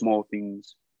the small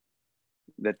things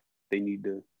that they need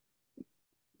to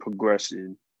progress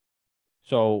in.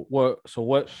 So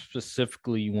what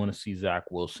specifically you want to see Zach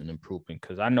Wilson improving?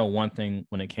 Because I know one thing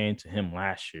when it came to him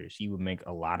last year is he would make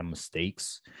a lot of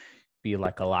mistakes, be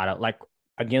like a lot of like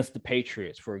against the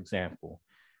Patriots, for example.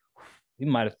 He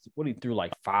might have he threw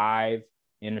like 5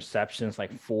 interceptions,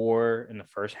 like 4 in the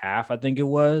first half, I think it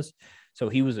was. So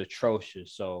he was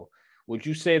atrocious. So would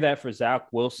you say that for Zach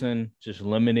Wilson, just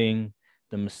limiting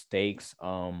the mistakes,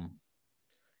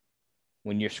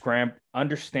 when you're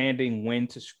understanding when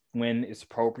it's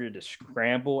appropriate to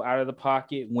scramble out of the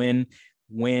pocket, when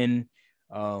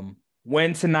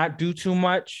to not do too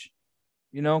much,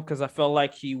 because I felt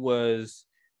like he was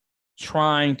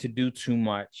trying to do too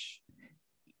much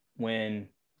when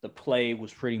the play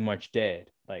was pretty much dead,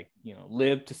 like,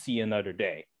 live to see another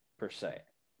day per se.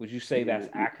 Would you say that's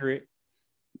accurate?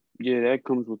 Yeah, that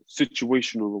comes with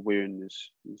situational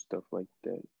awareness and stuff like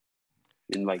that.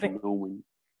 And knowing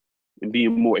and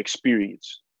being more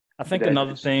experienced. I think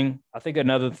another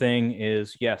thing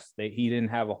is, yes, he didn't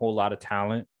have a whole lot of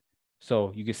talent.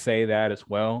 So you could say that as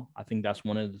well. I think that's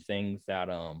one of the things that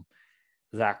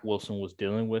Zach Wilson was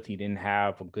dealing with. He didn't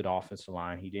have a good offensive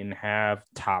line. He didn't have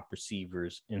top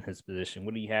receivers in his position.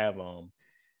 What do you have?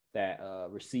 That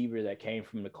receiver that came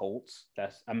from the Colts.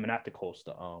 Not the Colts,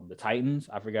 the Titans.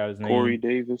 I forgot his name. Corey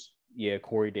Davis. Yeah,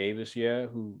 Corey Davis. Yeah,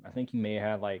 who I think he may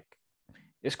have had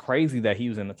it's crazy that he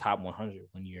was in the top 100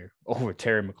 one year over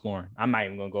Terry McLaurin. I'm not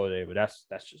even gonna go there, but that's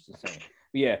just insane.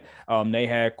 But yeah, they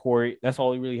had Corey. That's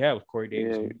all he really had was Corey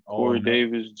Davis. Yeah, Corey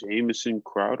Davis, Jamison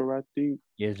Crowder, I think.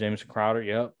 Yeah, Jamison Crowder.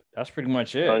 Yep, that's pretty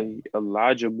much it.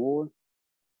 Elijah Moore.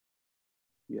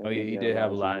 Yeah, he did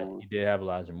have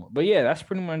Elijah Moore. But yeah, that's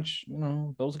pretty much,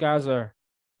 those guys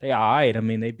they all right. I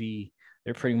mean,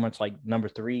 they're pretty much like number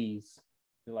 3s.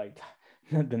 They're like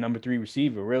the number 3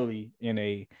 receiver really in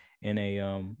a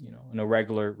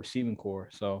regular receiving core.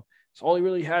 So it's all he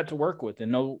really had to work with.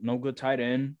 And no good tight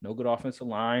end, no good offensive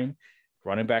line.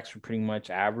 Running backs were pretty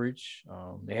much average.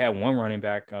 They had one running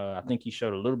back. I think he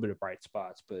showed a little bit of bright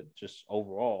spots, but just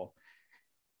overall,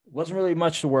 wasn't really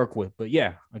much to work with. But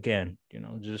yeah, again,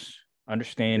 just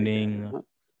understanding.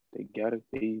 They got a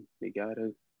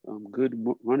good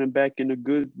running back and a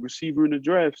good receiver in the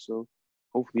draft. So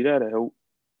hopefully that'll help.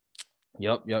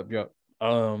 Yep.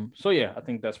 So yeah, I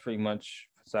think that's pretty much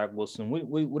Zach Wilson.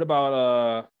 What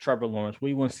about Trevor Lawrence? What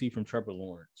do you want to see from Trevor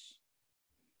Lawrence?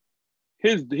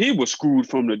 He was screwed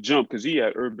from the jump because he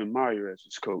had Urban Meyer as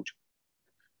his coach.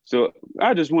 So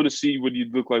I just want to see what he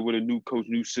look like with a new coach,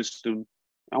 new system.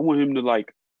 I want him to, I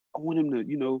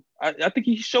think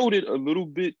he showed it a little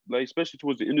bit, like especially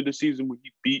towards the end of the season when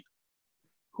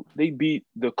they beat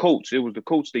the Colts. It was the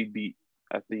Colts they beat,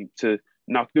 I think, to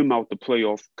knock them out the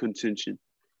playoff contention.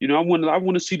 I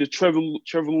want to see the Trevor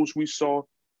Lawrence we saw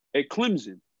at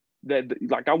Clemson. I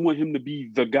want him to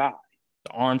be the guy.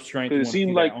 The arm strength, it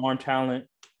seemed like arm talent.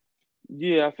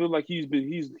 Yeah, I feel like he's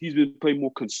been playing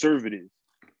more conservative.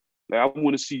 Like I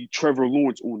want to see Trevor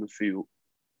Lawrence on the field.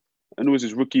 I know it's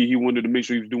his rookie. He wanted to make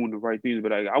sure he was doing the right things,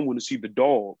 but I want to see the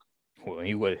dog. Well,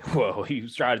 he was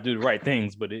trying to do the right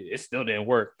things, but it still didn't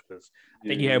work because I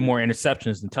think he had more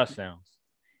interceptions than touchdowns.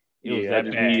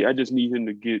 I just need him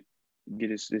to get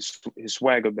his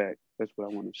swagger back. That's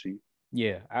what I want to see.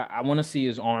 Yeah, I want to see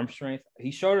his arm strength.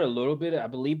 He showed it a little bit. I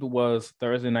believe it was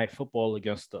Thursday Night Football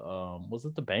against the was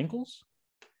it the Bengals?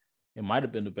 It might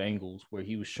have been the Bengals where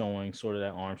he was showing sort of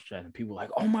that arm strength, and people were like,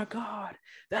 "Oh my God,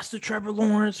 that's the Trevor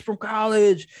Lawrence from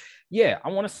college." Yeah, I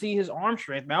want to see his arm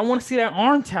strength, man. I want to see that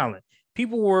arm talent.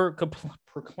 People were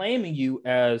proclaiming you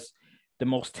as the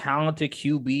most talented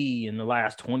QB in the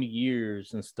last 20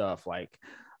 years and stuff like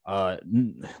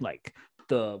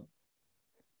the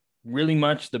really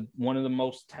much one of the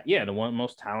most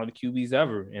talented QBs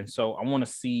ever. And so I want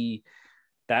to see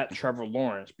that Trevor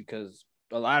Lawrence because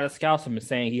a lot of scouts have been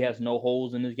saying he has no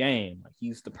holes in his game. Like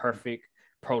he's the perfect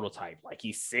prototype. Like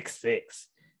he's 6'6",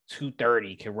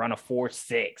 230, can run a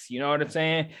 4.6. You know what I'm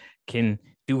saying? Can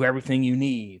do everything you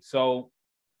need. So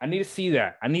I need to see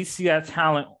that. I need to see that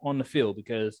talent on the field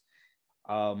because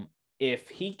if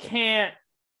he can't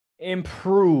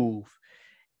improve,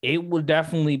 it will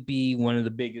definitely be one of the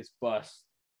biggest busts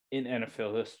in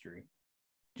NFL history.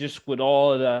 Just with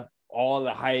all the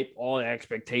hype, all the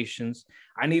expectations.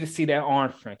 I need to see that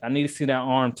arm strength. I need to see that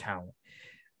arm talent.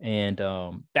 And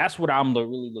that's what I'm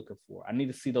really looking for. I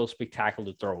need to see those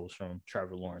spectacular throws from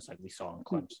Trevor Lawrence like we saw in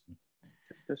Clemson.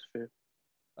 That's fair.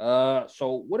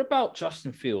 So what about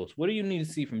Justin Fields? What do you need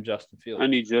to see from Justin Fields? I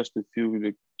need Justin Fields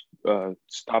to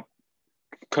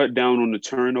cut down on the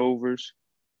turnovers.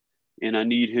 And I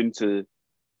need him to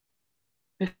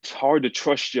 – it's hard to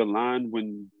trust your line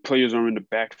when players are in the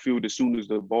backfield as soon as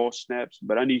the ball snaps,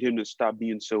 but I need him to stop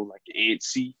being so,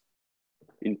 antsy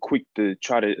and quick to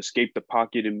try to escape the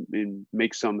pocket and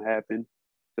make something happen.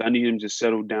 So I need him to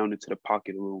settle down into the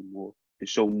pocket a little more and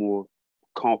show more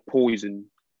poison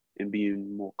and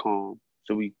being more calm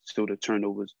so the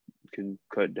turnovers can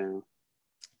cut down.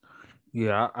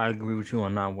 Yeah, I agree with you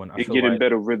on that one. And get in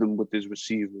better rhythm with his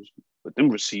receivers. But them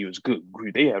receivers, good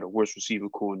grief, they have the worst receiver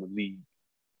core in the league.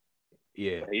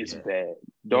 Yeah. It's bad.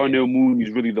 Darnell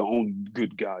Mooney's really the only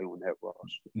good guy on that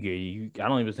roster. Yeah, I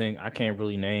don't even think – I can't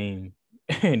really name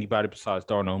anybody besides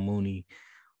Darnell Mooney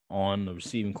on the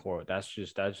receiving core. That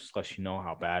just lets you know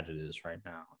how bad it is right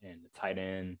now. And the tight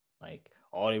end,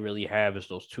 all they really have is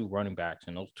those two running backs,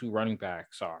 and those two running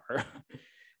backs are –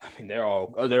 I mean,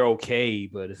 they're okay,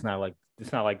 but it's not like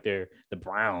they're the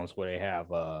Browns where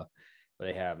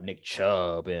they have Nick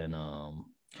Chubb and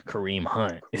Kareem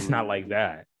Hunt. It's not like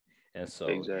that. And so,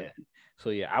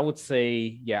 exactly. I would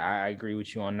say, I agree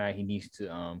with you on that. He needs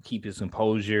to keep his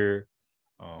composure.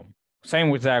 Same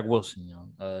with Zach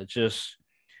Wilson, just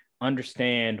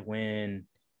understand when,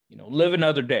 live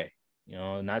another day,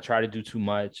 not try to do too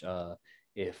much.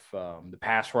 If the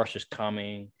pass rush is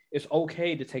coming, it's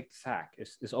okay to take the sack.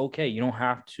 It's okay. You don't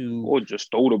have to. Or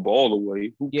just throw the ball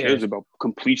away. Who cares about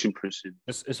completion percentage?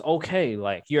 It's okay.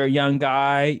 Like, you're a young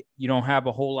guy. You don't have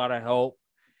a whole lot of help.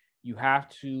 You have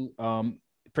to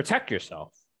protect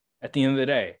yourself at the end of the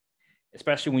day,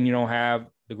 especially when you don't have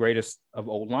the greatest of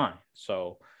old line.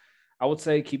 So I would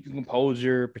say keep your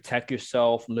composure, protect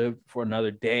yourself, live for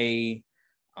another day.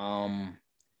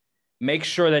 Make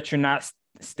sure that you're not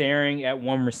staring at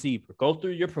one receiver. Go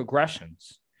through your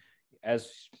progressions. As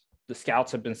the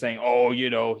scouts have been saying,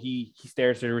 he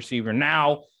stares at the receiver.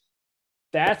 Now,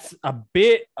 that's a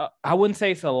bit, I wouldn't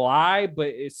say it's a lie, but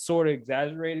it's sort of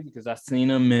exaggerated because I've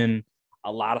seen him in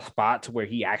a lot of spots where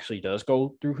he actually does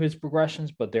go through his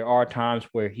progressions, but there are times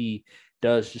where he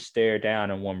does just stare down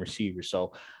at one receiver.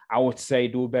 So I would say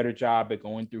do a better job at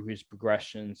going through his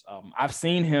progressions. I've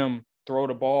seen him throw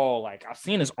the ball. Like, I've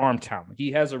seen his arm talent.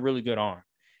 He has a really good arm.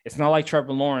 It's not like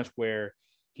Trevor Lawrence where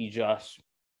he just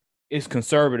is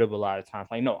conservative a lot of times.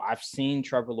 Like, no, I've seen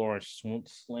Trevor Lawrence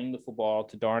sling the football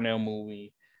to Darnell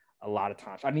Mooney a lot of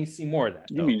times. I need to see more of that.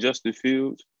 You mean Justin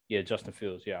Fields? Yeah, Justin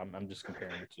Fields. Yeah, I'm just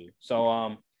comparing the two. So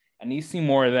I need to see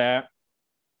more of that.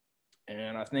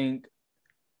 And I think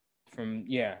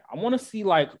I want to see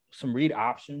like some read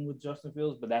option with Justin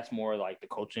Fields, but that's more like the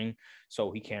coaching.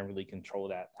 So he can't really control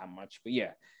that much. But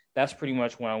yeah, that's pretty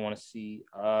much what I want to see.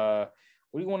 What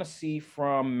do you want to see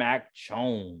from Mac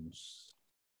Jones?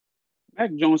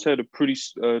 Mac Jones had a pretty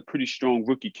strong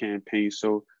rookie campaign.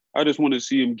 So I just want to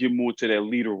see him get more to that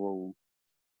leader role,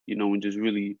 and just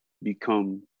really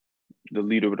become the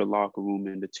leader of the locker room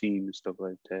and the team and stuff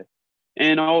like that.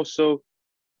 And also,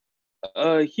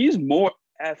 he's more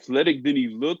athletic than he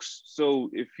looks. So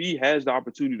if he has the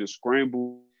opportunity to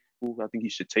scramble, I think he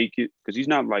should take it because he's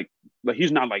not like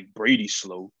he's not like Brady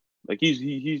slow. Like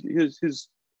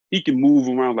he can move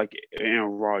around like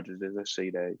Aaron Rodgers, as I say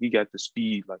that. He got the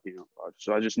speed like Aaron Rodgers.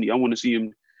 So I want to see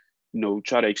him,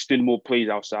 try to extend more plays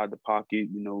outside the pocket,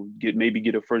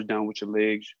 get a first down with your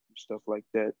legs, stuff like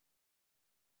that.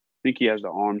 I think he has the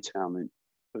arm talent,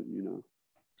 but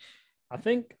I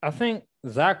think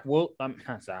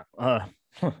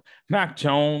Mac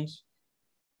Jones,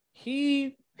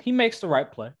 he makes the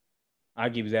right play. I'll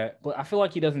give you that. But I feel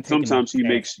like he doesn't take sometimes he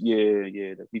makes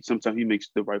sometimes he makes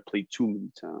the right play too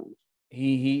many times.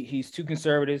 He's too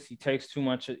conservative. He takes too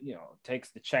much, takes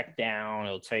the check down.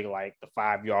 He'll take like the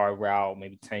 5-yard route,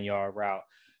 maybe 10-yard route,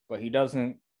 but he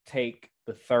doesn't take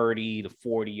the 30 to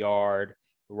 40-yard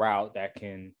route that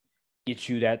can get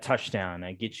you that touchdown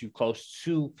and get you close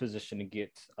to position to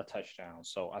get a touchdown.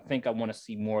 So I think I want to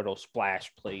see more of those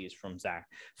splash plays from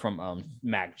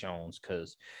Mac Jones,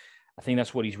 because I think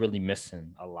that's what he's really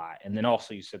missing a lot. And then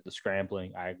also you said the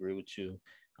scrambling. I agree with you.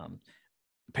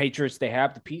 Patriots, they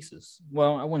have the pieces.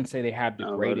 Well, I wouldn't say they have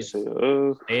the greatest.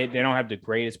 They don't have the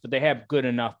greatest, but they have good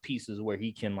enough pieces where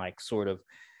he can like sort of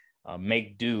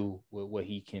make do with what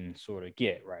he can sort of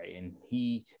get, right? And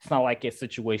it's not like a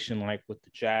situation like with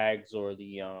the Jags or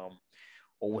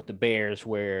with the Bears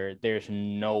where there's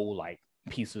no like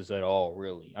pieces at all,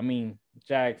 really. I mean,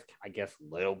 Jags, I guess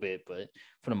a little bit, but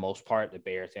for the most part, the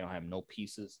Bears, they don't have no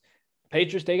pieces.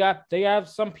 Patriots, they have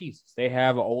some pieces. They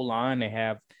have an O-line. They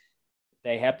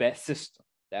have that system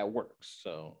that works.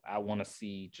 So I want to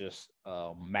see just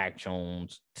Mac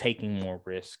Jones taking more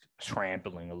risk,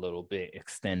 scrambling a little bit,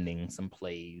 extending some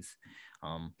plays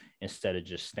instead of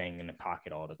just staying in the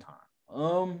pocket all the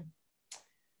time.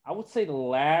 I would say the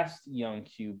last young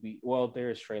QB, well,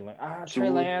 there's Trey Lance. Trey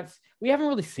Lance, we haven't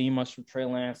really seen much from Trey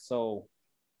Lance, so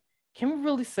can we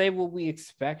really say what we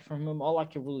expect from him? All I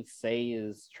can really say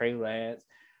is Trey Lance,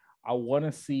 I want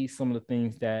to see some of the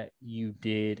things that you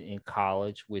did in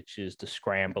college, which is the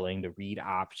scrambling, the read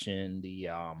option, the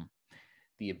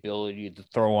ability to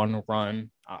throw on the run.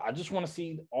 I just want to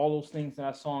see all those things that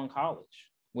I saw in college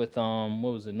with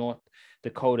North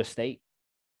Dakota State.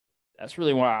 That's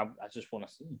really what I just want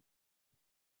to see.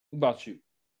 What about you?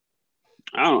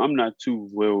 I'm not too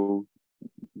well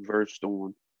versed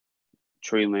on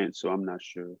Trey Lance, so I'm not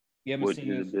sure what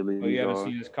his abilities are. You haven't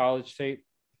seen his college tape?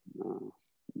 No.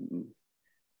 Mm-hmm.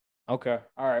 Okay.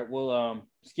 All right. We'll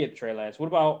skip Trey Lance. What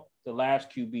about the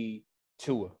last QB,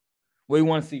 Tua? What do you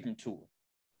want to see from Tua?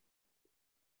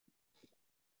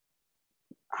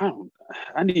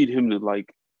 I need him to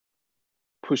like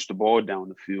push the ball down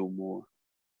the field more.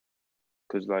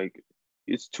 Because like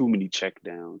it's too many check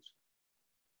downs.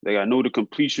 Like I know the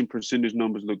completion percentage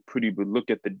numbers look pretty, but look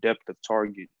at the depth of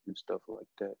target and stuff like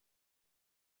that.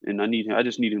 And I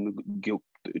just need him to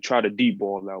try to deep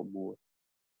ball out more.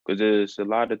 Because there's a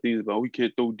lot of things about we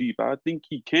can't throw deep. I think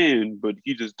he can, but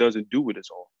he just doesn't do it as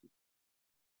often.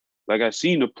 Like I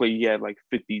seen a play, he had like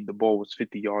 50, the ball was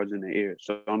 50 yards in the air.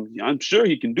 So I'm sure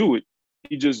he can do it.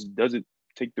 He just doesn't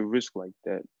take the risk like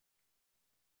that.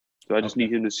 So I just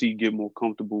need him to get more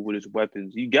comfortable with his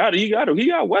weapons. He got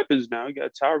weapons now. He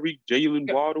got Tyreek,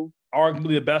 Jalen Waddle.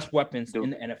 Arguably the best weapons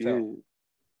in the NFL. Yeah.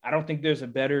 I don't think there's a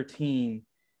better team.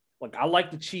 Like I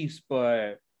like the Chiefs,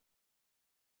 but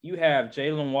you have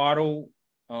Jalen Waddle,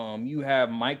 you have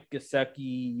Mike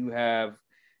Gesicki, you have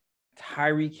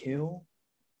Tyreek Hill,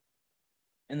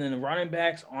 and then the running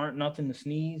backs aren't nothing to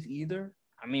sneeze either.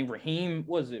 I mean, Raheem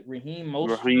Mostert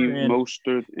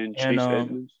and Chase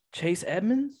Edmonds. Chase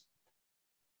Edmonds?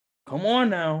 Come on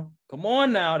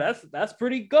now. That's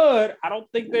pretty good. I don't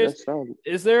think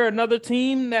is there another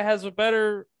team that has a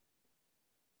better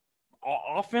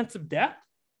offensive depth?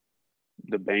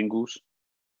 The Bengals.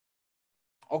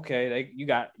 Okay,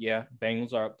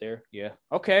 Bengals are up there. Yeah.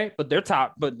 Okay, but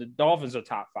the Dolphins are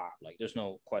top 5. Like, there's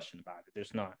no question about it.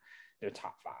 They're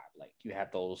top 5. Like, you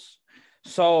have those.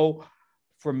 So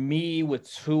for me with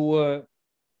Tua,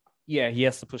 yeah, he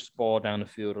has to push the ball down the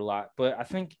field a lot, but I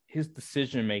think his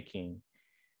decision making.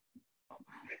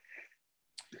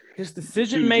 As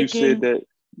soon as you said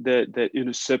that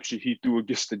interception he threw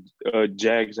against the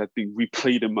Jags, I think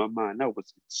replayed in my mind. That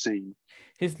was insane.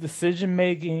 His decision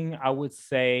making, I would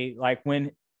say, like,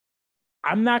 when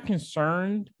I'm not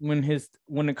concerned when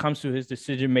it comes to his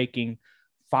decision making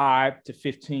 5 to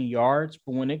 15 yards,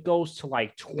 but when it goes to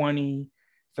like 20,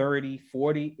 30,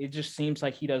 40, it just seems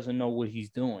like he doesn't know what he's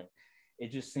doing.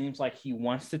 It just seems like he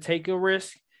wants to take a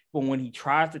risk, but when he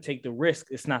tries to take the risk,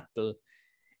 it's not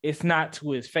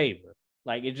to his favor.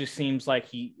 Like, it just seems like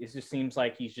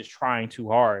he's just trying too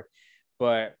hard,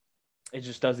 but it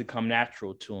just doesn't come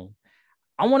natural to him.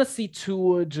 I want to see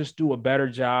Tua just do a better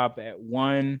job at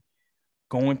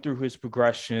going through his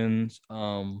progressions,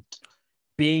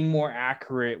 being more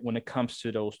accurate when it comes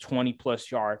to those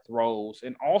 20+ yard throws,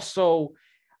 and also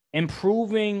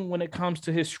improving when it comes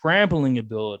to his scrambling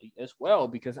ability as well,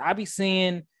 because I be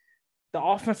seeing the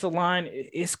offensive line,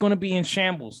 it's going to be in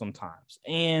shambles sometimes.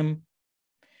 And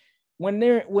when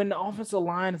the offensive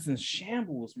line is in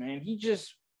shambles, man, he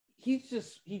just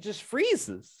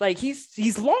freezes. Like,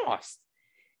 he's lost.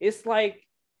 It's like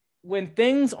when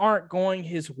things aren't going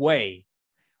his way,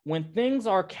 when things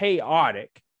are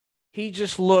chaotic, he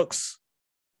just looks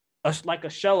like a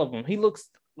shell of him. He looks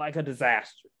like a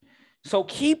disaster. So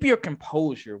keep your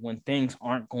composure when things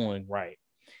aren't going right,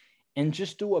 and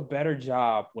just do a better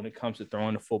job when it comes to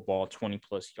throwing the football 20+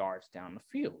 yards down the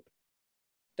field.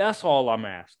 That's all I'm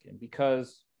asking,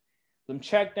 because them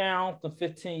check downs, the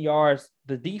 15 yards,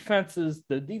 the defensive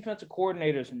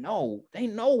coordinators know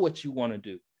what you want to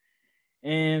do.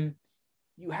 And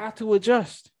you have to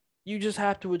adjust. You just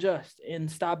have to adjust and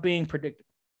stop being predictable.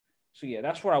 So yeah,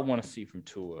 that's what I want to see from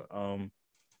Tua.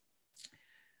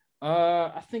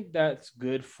 I think that's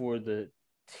good for the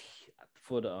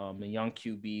young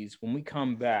QBs. When we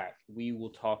come back, we will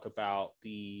talk about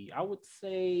the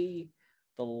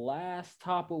last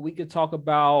topic we could talk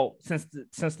about, since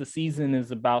the season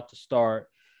is about to start.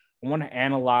 I want to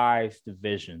analyze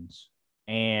divisions,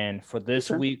 and for this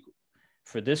week,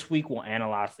 we'll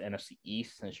analyze the NFC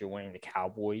East, since you're wearing the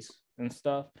Cowboys and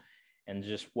stuff, and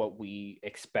just what we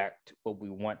expect, what we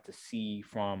want to see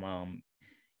from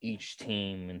each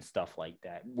team and stuff like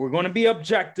that. We're going to be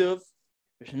objective.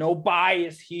 There's no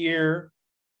bias here,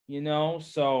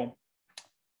 so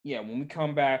yeah, when we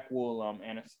come back, we'll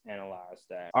analyze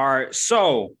that. All right,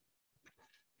 so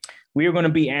we are going to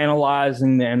be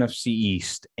analyzing the NFC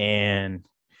East, and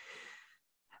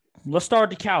let's start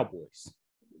with the Cowboys.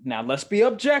 Now, let's be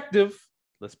objective.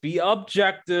 I'm going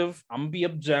to be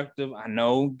objective. I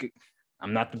know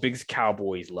I'm not the biggest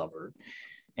Cowboys lover,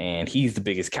 and he's the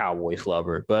biggest Cowboys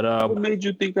lover. But what made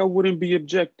you think I wouldn't be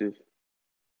objective?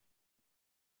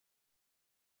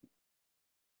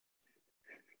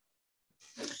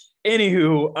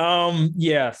 Anywho,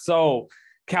 yeah. So,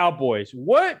 Cowboys,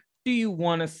 what do you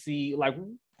want to see? Like,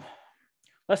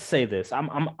 let's say this.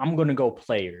 I'm going to go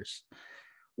players.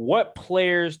 What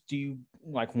players do you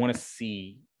want to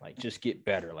see just get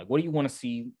better? Like, what do you want to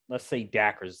see? Let's say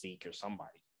Dak or Zeke or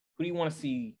somebody. Who do you want to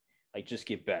see just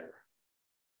get better?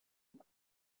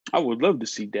 I would love to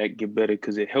see Dak get better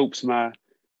because it helps my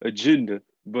agenda.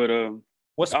 But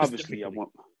obviously I want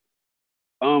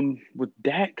with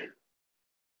Dak.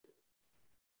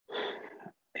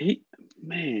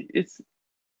 It's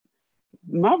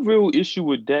my real issue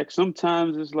with Dak.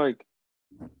 Sometimes it's like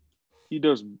he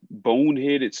does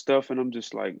boneheaded stuff, and I'm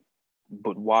just like,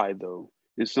 but why though?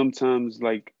 And sometimes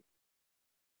like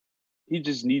he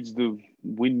just needs to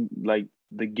win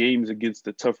the games against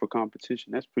the tougher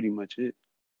competition. That's pretty much it.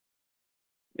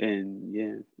 And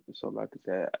yeah, that's all I could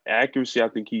say. Accuracy, I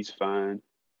think he's fine.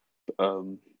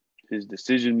 His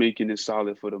decision making is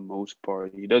solid for the most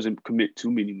part. He doesn't commit too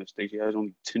many mistakes. He has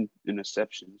only 10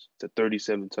 interceptions to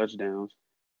 37 touchdowns.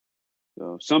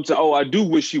 So sometimes, I do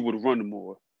wish he would run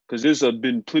more, because there's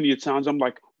been plenty of times I'm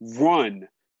like, run.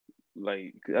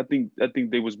 Like I think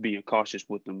they was being cautious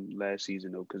with him last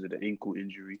season though, because of the ankle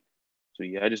injury. So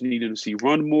yeah, I just needed to see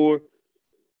run more,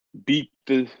 beat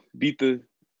the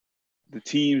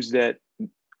teams that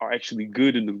are actually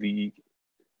good in the league,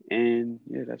 and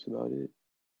yeah, that's about it.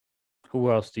 Who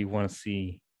else do you want to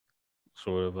see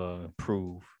sort of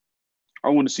improve? I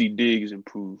want to see Diggs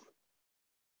improve.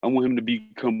 I want him to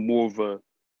become more of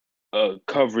a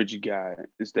coverage guy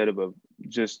instead of a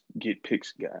just get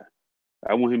picks guy.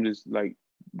 I want him to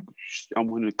I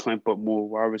want him to clamp up more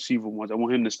wide receiver ones. I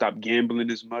want him to stop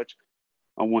gambling as much.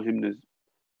 I want him to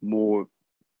more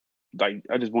like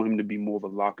I just want him to be more of a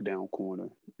lockdown corner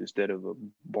instead of a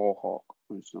ball hawk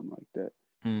or something like that.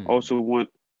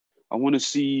 I want to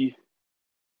see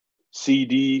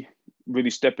CD really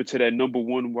step into that number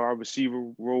one wide receiver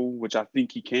role, which I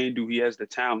think he can do. He has the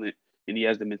talent and he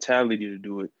has the mentality to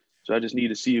do it. So I just need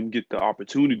to see him get the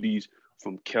opportunities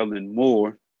from Kellen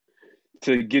Moore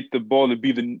to get the ball and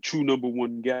be the true number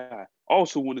one guy. I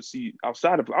also want to see I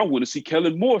want to see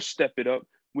Kellen Moore step it up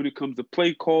when it comes to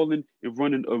play calling and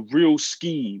running a real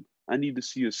scheme. I need to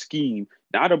see a scheme,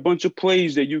 not a bunch of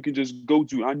plays that you can just go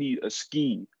to. I need a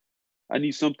scheme. I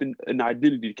need something, an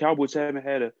identity. The Cowboys haven't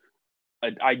had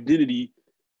an identity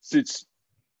since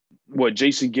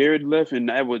Jason Garrett left, and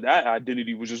that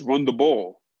identity was just run the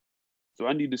ball. So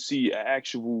I need to see an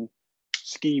actual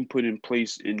scheme put in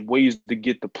place and ways to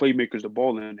get the playmakers the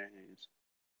ball in their hands.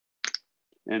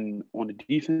 And on the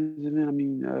defensive end, I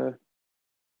mean, I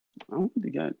don't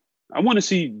think I want to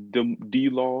see the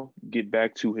D-Law get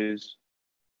back to his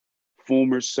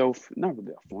former self. Not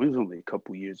really it was only a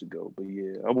couple years ago, but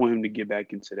yeah, I want him to get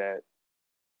back into that.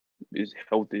 Is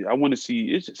healthy. I want to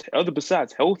see it's just other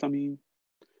besides health. I mean,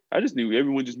 I just knew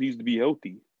everyone just needs to be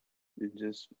healthy and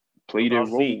just play their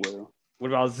role well. What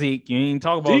about Zeke? You ain't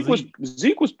talk about Zeke.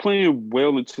 Zeke was playing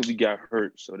well until he got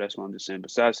hurt, so that's what I'm just saying.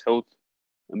 Besides health,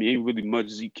 I mean, ain't really much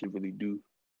Zeke can really do.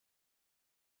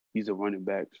 He's a running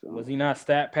back. So. Was he not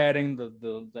stat padding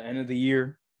the end of the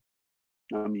year?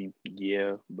 I mean,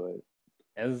 yeah, but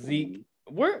as Zeke,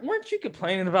 weren't you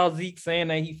complaining about Zeke saying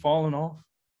that he falling off?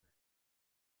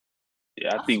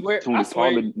 Yeah, I think Tony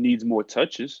Pollard needs more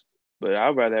touches, but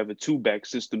I'd rather have a 2-back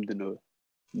system than a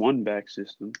 1-back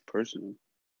system, personally.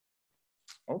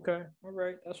 Okay, all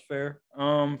right, that's fair.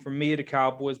 For me, the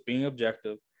Cowboys, being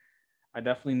objective, I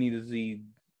definitely need to see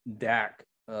Dak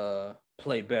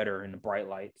play better in the bright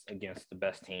lights against the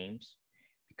best teams,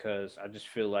 because I just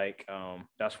feel like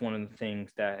that's one of the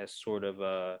things that has sort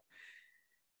of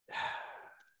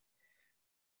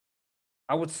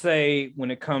I would say when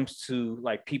it comes to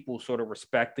like people sort of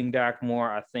respecting Dak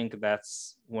more, I think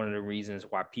that's one of the reasons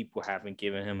why people haven't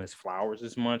given him his flowers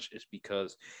as much, is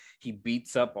because he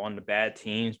beats up on the bad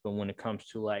teams, but when it comes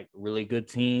to like really good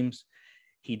teams,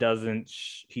 he doesn't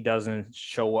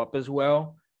show up as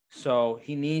well. So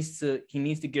he needs to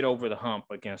get over the hump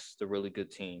against the really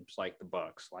good teams like the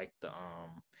Bucks, like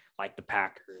the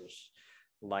Packers,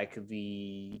 like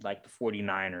the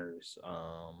 49ers,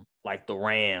 like the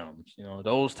Rams,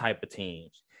 those type of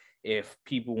teams, if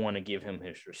people want to give him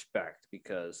his respect,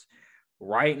 because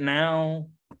right now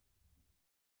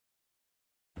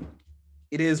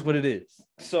it is what it is.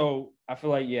 So I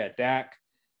feel like, yeah, Dak,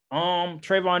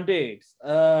 Trayvon Diggs,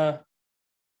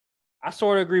 I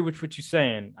sort of agree with what you're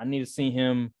saying. I need to see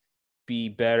him be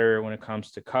better when it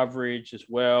comes to coverage as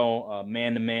well,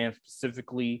 man-to-man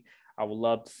specifically. I would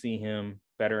love to see him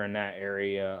better in that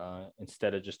area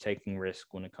instead of just taking risk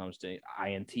when it comes to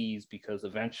INTs, because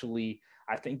eventually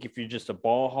I think if you're just a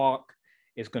ball hawk,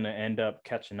 it's going to end up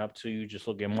catching up to you. Just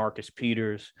look at Marcus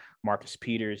Peters.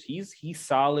 He's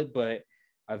solid, but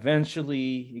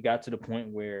eventually he got to the point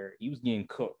where he was getting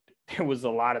cooked. There was a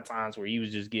lot of times where he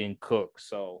was just getting cooked.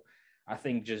 So I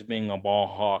think just being a ball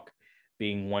hawk,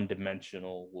 being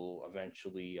one-dimensional will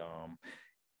eventually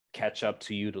catch up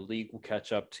to you. The league will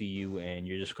catch up to you, and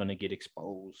you're just going to get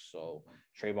exposed. So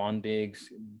Trayvon Diggs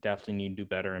definitely need to do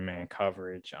better in man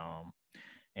coverage.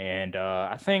 And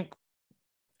I think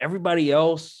everybody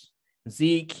else,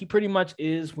 Zeke, he pretty much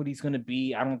is what he's going to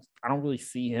be. I don't really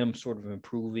see him sort of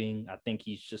improving. I think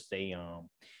he's just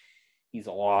he's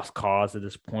a lost cause at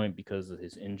this point because of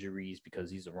his injuries, because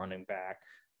he's a running back.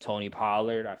 Tony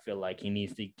Pollard, I feel like he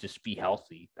needs to just be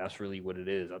healthy. That's really what it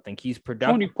is. I think he's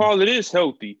productive. Tony Pollard is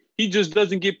healthy. He just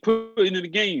doesn't get put into the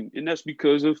game, and that's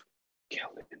because of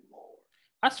Kellen Moore.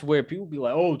 I swear, people be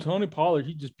like, "Oh, Tony Pollard,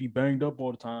 he just be banged up all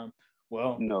the time."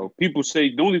 Well, no. People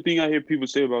say the only thing I hear people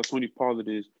say about Tony Pollard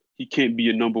is he can't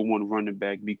be a number one running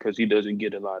back because he doesn't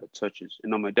get a lot of touches,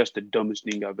 and I'm like, that's the dumbest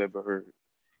thing I've ever heard.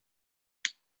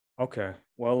 Okay.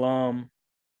 Well,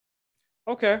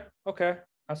 okay.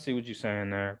 I see what you're saying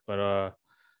there, but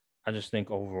I just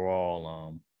think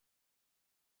overall,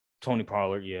 Tony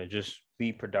Pollard, yeah, just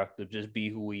be productive, just be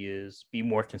who he is, be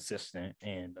more consistent,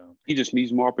 and he just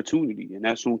needs more opportunity, and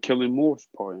that's on Kellen Moore's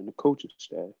part and the coaching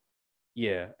staff.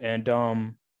 Yeah,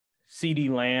 and CD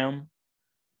Lamb,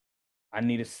 I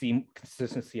need to see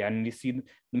consistency. I need to see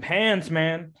them hands,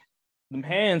 man. Them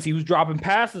hands. He was dropping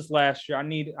passes last year. I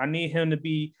need him to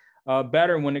be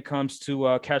better when it comes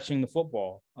to catching the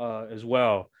football as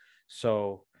well.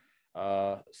 So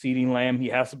CeeDee Lamb, he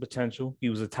has the potential. He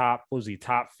was top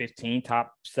 15,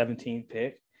 top 17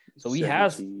 pick. So he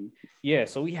 17.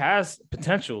 So he has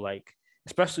potential, like,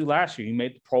 especially last year. He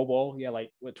made the Pro Bowl. He had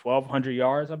 1,200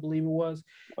 yards, I believe it was.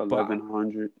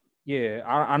 1,100.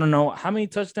 I don't know how many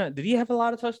touchdowns. Did he have a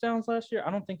lot of touchdowns last year?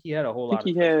 I don't think he had a whole lot.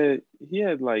 He had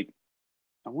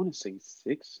I want to say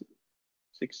 6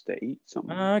 to 8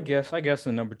 something. I guess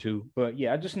the number 2. But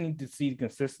yeah, I just need to see the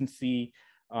consistency,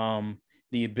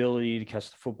 the ability to catch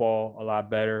the football a lot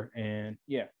better, and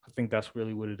yeah, I think that's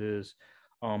really what it is.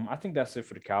 I think that's it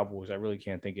for the Cowboys. I really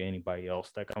can't think of anybody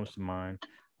else that comes to mind.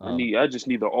 I just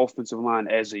need the offensive line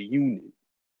as a unit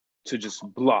to just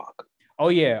block. Oh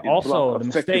yeah. Also, the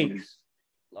mistakes.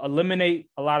 Eliminate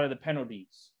a lot of the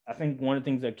penalties. I think one of the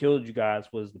things that killed you guys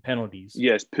was the penalties.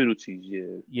 Yes, penalties.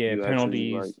 Yeah. Yeah,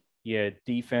 penalties. Right. Yeah,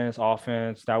 defense,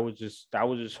 offense. That was just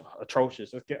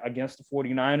atrocious against the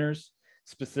 49ers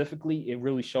specifically. It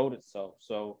really showed itself.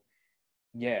 So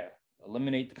yeah,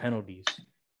 eliminate the penalties.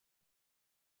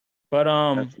 But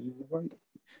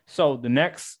so the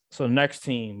next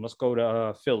team, let's go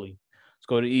to Philly. Let's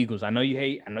go to the Eagles. I know you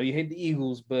hate the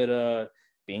Eagles, but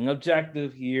being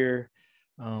objective here,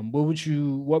 what would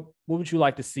you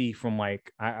like to see from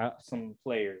some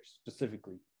players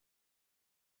specifically?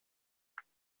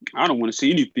 I don't want to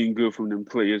see anything good from them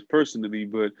players personally,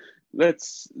 but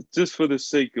let's just for the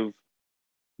sake of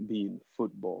being a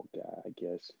football guy, I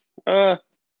guess.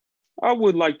 I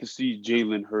would like to see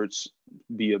Jalen Hurts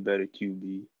be a better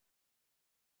QB.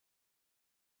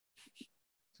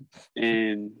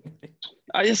 And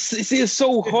it's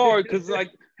so hard because they're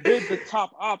the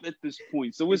top op at this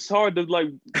point. So it's hard to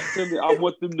tell me I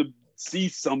want them to see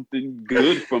something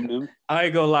good from them. I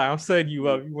ain't gonna lie, I'm setting you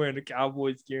up. You wearing the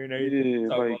Cowboys gear and everything. Yeah,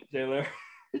 about Jalen.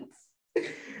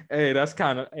 Hey,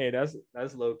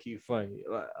 that's low key funny.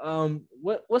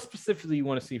 What specifically you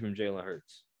want to see from Jalen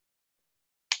Hurts?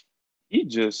 He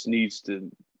just needs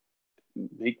to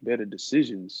make better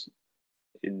decisions.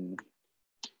 In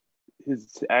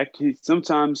his act,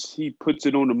 sometimes he puts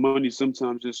it on the money.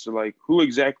 Sometimes just who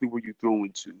exactly were you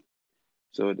throwing to?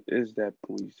 So it is that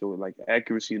point. So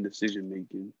accuracy and decision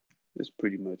making. That's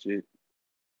pretty much it.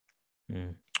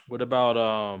 What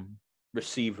about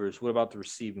receivers? What about the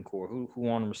receiving core? Who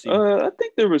on the receiving? I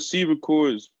think the receiver core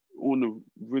is on the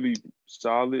really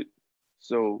solid.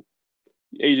 So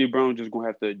AJ Brown just gonna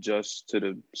have to adjust to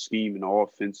the scheme and the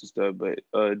offense and stuff. But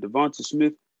Devonta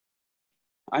Smith,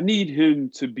 I need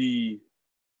him to be.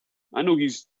 I know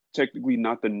he's technically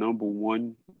not the number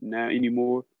one now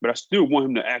anymore, but I still want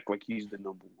him to act like he's the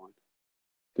number one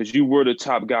because you were the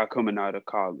top guy coming out of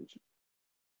college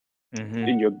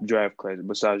in your draft class,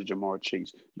 besides Jamar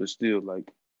Chase. But still,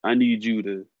 I need you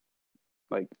to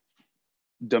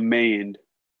demand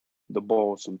the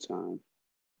ball sometime.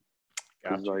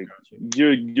 Gotcha.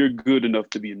 You're good enough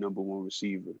to be a number one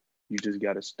receiver. You just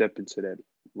got to step into that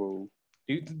role.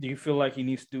 Do you feel like he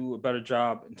needs to do a better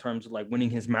job in terms of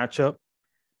winning his matchup?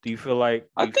 Do you feel like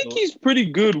I think he's pretty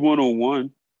good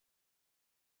one-on-one?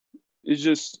 It's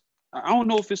just I don't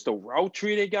know if it's the route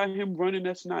tree they got him running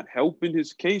that's not helping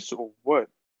his case or what.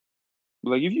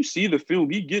 If you see the film,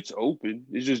 he gets open.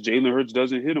 It's just Jalen Hurts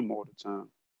doesn't hit him all the time.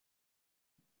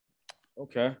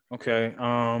 Okay.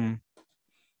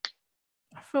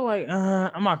 I feel like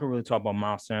I'm not gonna really talk about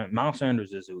Miles Sanders. Miles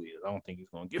Sanders is who he is. I don't think he's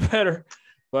gonna get better.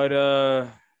 But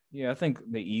yeah, I think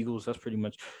the Eagles, that's pretty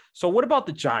much. So what about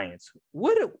the Giants?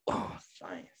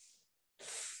 Giants.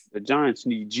 The Giants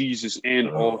need Jesus and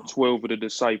all 12 of the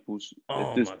disciples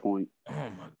at this point. Oh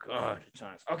my God, the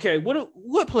Giants. Okay,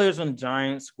 what players on the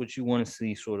Giants would you want to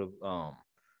see sort of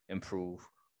improve?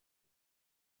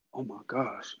 Oh my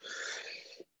gosh.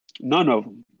 None of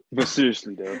them. But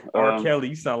seriously though. R. Kelly,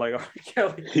 you sound like R.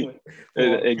 Kelly.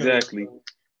 Exactly.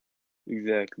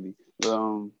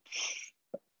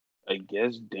 I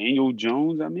guess Daniel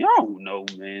Jones. I mean, I don't know,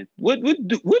 man. What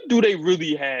do they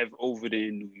really have over there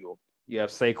in New York? You have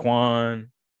Saquon,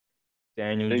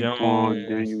 Daniel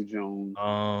Jones.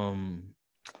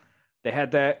 They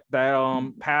had that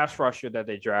pass rusher that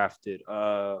they drafted.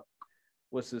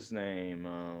 What's his name?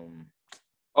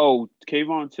 Kayvon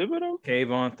Thibodeau?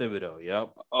 Kayvon Thibodeau, yep.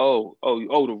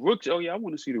 The Rooks. Oh, yeah, I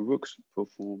want to see the Rooks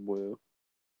perform well.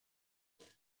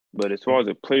 But as far as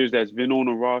the players that's been on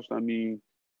the roster, I mean,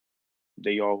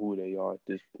 they are who they are at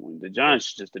this point. The Giants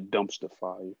is just a dumpster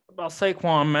fire. What about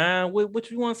Saquon, man?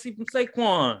 What you want to see from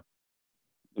Saquon?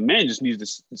 The man just needs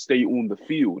to stay on the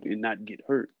field and not get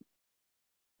hurt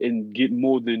and get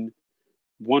more than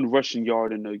one rushing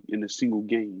yard in a single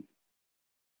game.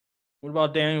 What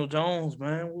about Daniel Jones,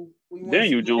 man?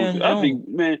 Daniel Jones. I think,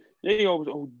 man, they always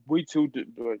wait till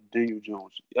Daniel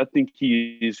Jones. I think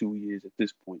he is who he is at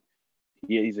this point.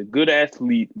 Yeah, he's a good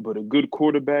athlete, but a good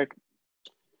quarterback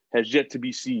has yet to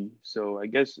be seen. So I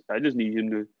guess I just need him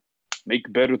to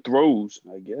make better throws,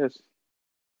 I guess.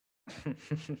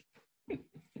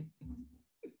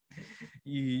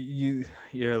 You're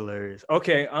hilarious.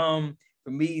 Okay, for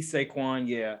me, Saquon,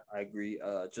 yeah, I agree.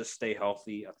 Just stay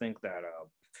healthy. I think that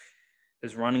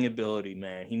his running ability,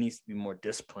 man, he needs to be more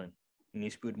disciplined. He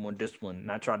needs to be more disciplined,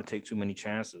 not try to take too many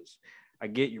chances. I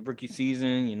get your rookie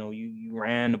season, you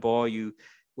ran the ball, I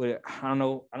don't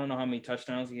know how many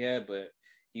touchdowns he had, but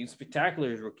he was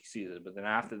spectacular his rookie season. But then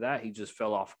after that, he just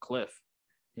fell off a cliff,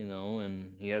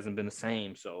 and he hasn't been the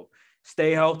same. So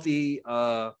stay healthy.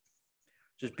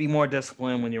 Just be more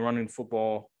disciplined when you're running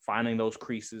football, finding those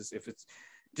creases. If it's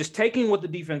just taking what the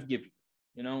defense gives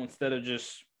you, instead of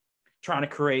just trying to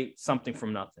create something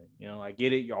from nothing. I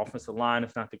get it. Your offensive line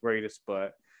is not the greatest,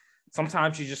 but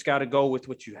sometimes you just got to go with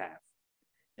what you have.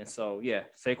 And so, yeah,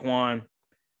 Saquon,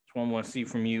 that's what I want to see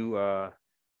from you.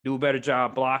 Do a better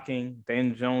job blocking.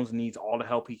 Daniel Jones needs all the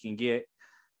help he can get.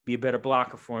 Be a better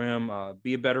blocker for him.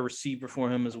 Be a better receiver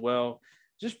for him as well.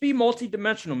 Just be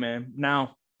multidimensional, man.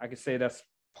 Now, I can say that's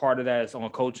part of that is on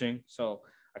coaching, so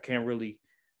I can't really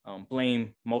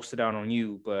blame most of that on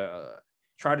you, but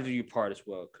try to do your part as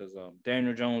well, because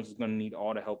Daniel Jones is going to need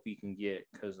all the help he can get,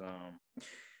 because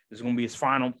this is going to be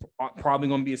probably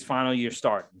going to be his final year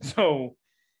starting. So,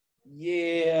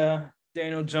 yeah,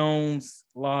 Daniel Jones,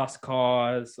 lost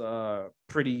cause, I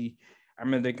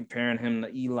remember they comparing him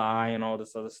to Eli and all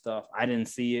this other stuff. I didn't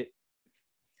see it.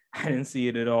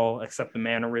 At all, except the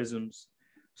mannerisms.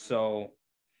 So,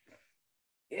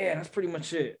 yeah, that's pretty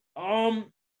much it. The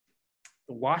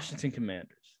Washington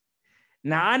Commanders.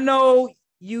 Now, I know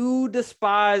you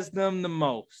despise them the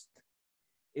most.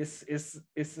 It's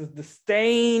a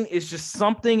disdain. It's just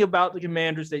something about the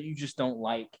Commanders that you just don't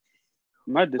like.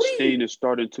 My disdain is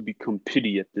starting to become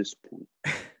pity at this point.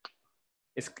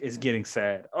 It's getting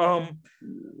sad.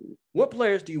 What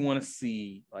players do you want to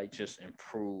see just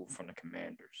improve from the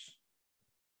Commanders?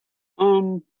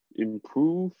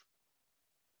 Improve.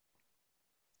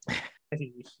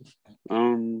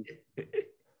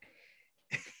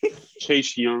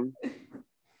 Chase Young,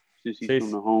 since he's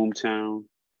from the hometown.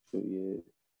 So yeah,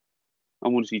 I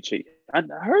want to see Chase.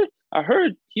 I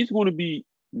heard he's going to be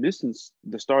missing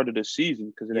the start of the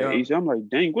season because of that ACL. I'm like,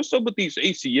 dang, what's up with these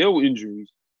ACL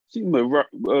injuries? See,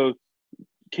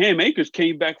 Cam Akers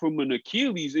came back from an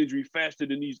Achilles injury faster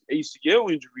than these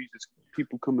ACL injuries that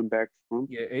people coming back from.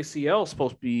 Yeah, ACL is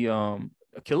supposed to be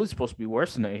Achilles is supposed to be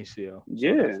worse than the ACL.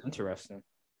 Yeah, so that's interesting.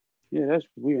 Yeah, that's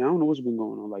weird. I don't know what's been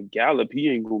going on. Like Gallup, he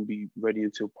ain't gonna be ready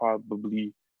until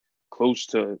probably close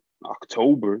to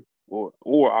October or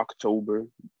October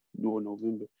or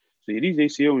November. So yeah, these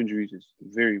ACL injuries is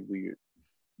very weird.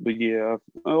 But yeah,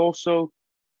 also,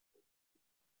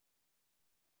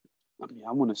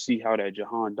 I want to see how that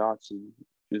Jahan Dotson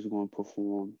is going to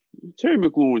perform. Terry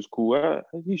McLaurin's cool.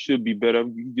 He should be better.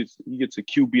 He gets a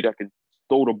QB that can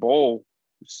throw the ball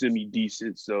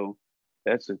semi-decent, so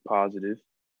that's a positive.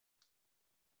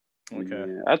 Okay.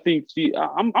 Yeah, I think. See,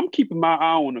 I'm keeping my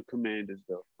eye on the Commanders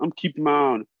though. I'm keeping my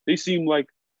eye on. They seem like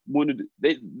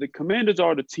the Commanders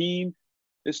are the team.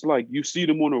 It's like you see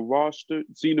them on a roster,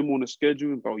 see them on a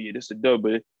schedule, and go, yeah, this is a dub,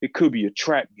 but it could be a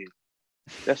trap game.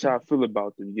 That's how I feel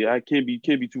about them. Yeah, I can't be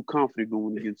too confident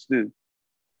going against them.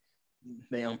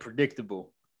 They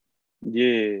unpredictable.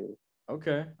 Yeah.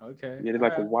 Okay. Yeah, they're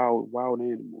like a wild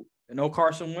animal. And no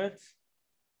Carson Wentz?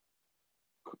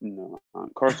 No,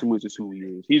 Carson Wentz is who he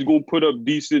is. He's going to put up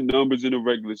decent numbers in the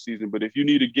regular season, but if you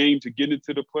need a game to get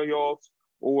into the playoffs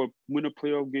or win a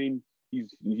playoff game,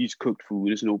 he's cooked food.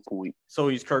 There's no point. So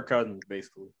he's Kirk Cousins,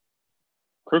 basically.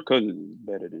 Kirk Cousins is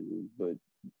better than him, but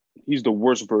he's the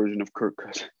worst version of Kirk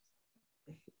Cousins.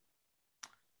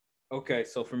 Okay,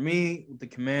 so for me, the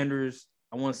Commanders,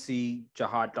 I want to see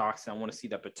Jahan Dotson. I want to see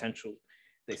that potential.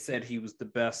 They said he was the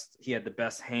best. He had the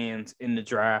best hands in the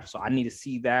draft, so I need to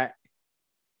see that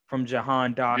from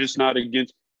Jahan Dotson. Just not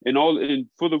against and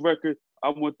for the record, I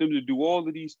want them to do all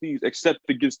of these things except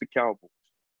against the Cowboys.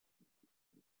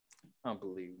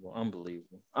 Unbelievable.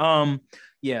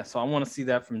 Yeah, so I want to see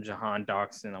that from Jahan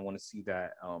Dotson. I want to see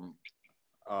that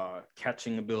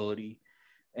catching ability.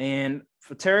 And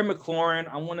for Terry McLaurin,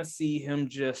 I want to see him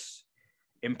just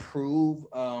improve,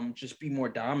 just be more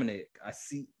dominant. I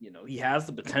see, he has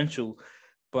the potential,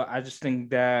 but I just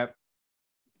think that,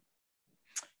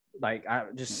 like, I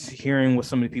just hearing what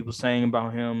some of the people saying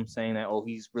about him, saying that, oh,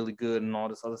 he's really good and all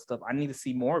this other stuff. I need to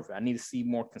see more of it. I need to see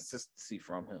more consistency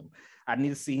from him. I need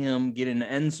to see him get in the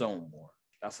end zone more.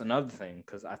 That's another thing,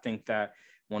 because I think that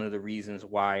one of the reasons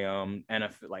why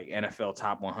NFL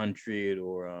top 100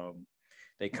 or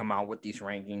they come out with these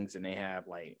rankings and they have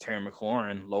like Terry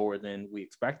McLaurin lower than we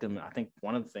expect him. I think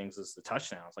one of the things is the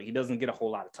touchdowns. Like he doesn't get a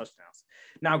whole lot of touchdowns.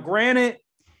 Now, granted,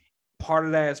 part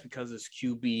of that is because it's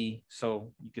QB,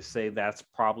 so you could say that's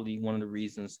probably one of the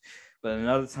reasons. But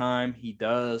another time, he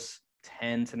does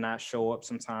tend to not show up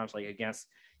sometimes. Like against,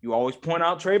 you always point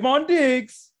out Trayvon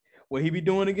Diggs, what he be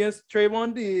doing against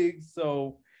Trayvon Diggs.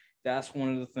 So that's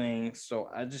one of the things. So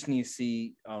I just need to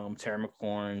see Terry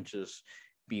McLaurin just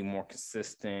be more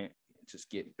consistent, just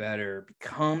get better,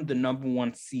 become the number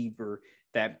one receiver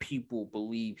that people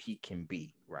believe he can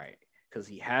be, right? Because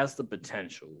he has the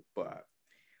potential, but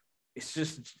it's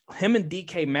just him and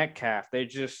DK Metcalf. They're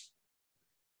just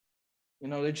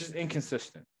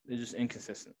inconsistent. They're just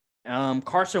inconsistent.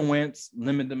 Carson Wentz,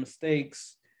 limit the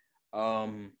mistakes.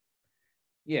 Limit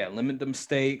the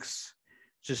mistakes.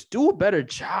 Just do a better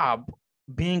job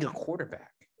being a quarterback.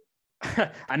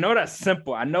 I know that's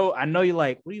simple. I know you're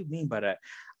like, what do you mean by that?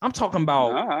 I'm talking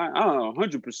about. I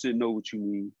 100% know what you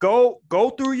mean. Go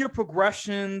through your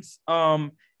progressions.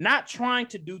 Not trying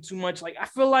to do too much. Like I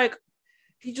feel like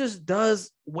he just does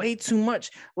way too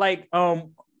much. Like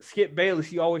Skip Bayless,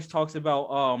 he always talks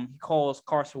about he calls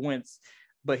Carson Wentz,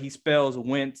 but he spells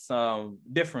Wentz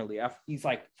differently. He's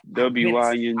like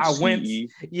WYNCE.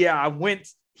 I went.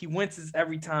 He winces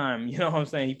every time. You know what I'm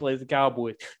saying? He plays the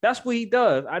Cowboys. That's what he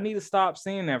does. I need to stop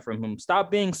seeing that from him. Stop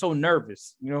being so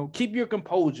nervous. You know, keep your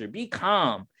composure. Be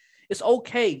calm. It's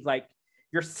okay. Like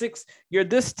you're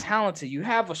this talented. You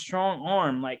have a strong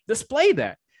arm. Like display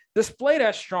that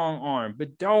strong arm,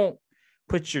 but don't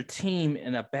put your team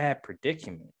in a bad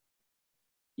predicament.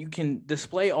 You can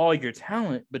display all your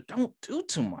talent, but don't do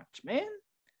too much, man.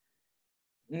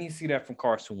 You need to see that from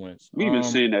Carson Wentz. We've been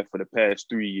saying that for the past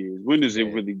 3 years. When is it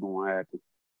really going to happen?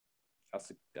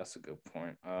 That's a good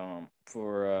point.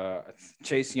 For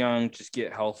Chase Young, just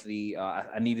get healthy.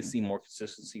 I need to see more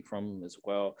consistency from him as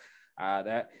well.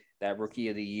 That rookie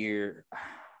of the year,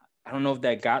 I don't know if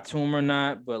that got to him or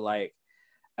not, but like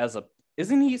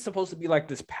isn't he supposed to be like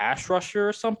this pass rusher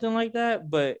or something like that?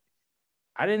 But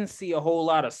I didn't see a whole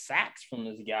lot of sacks from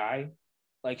this guy.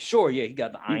 Like, sure, yeah, he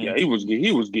got the iron. Yeah, he was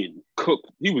getting cooked.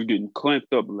 He was getting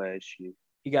clamped up last year.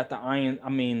 He got the iron. I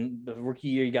mean, the rookie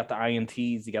year, he got the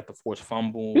INTs. He got the forced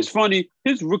fumbles. It's funny.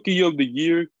 His rookie of the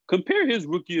year, compare his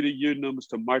rookie of the year numbers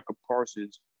to Michael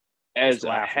Parsons as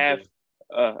a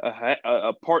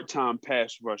part-time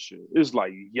pass rusher. It's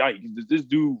like, yikes, does this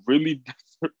dude really?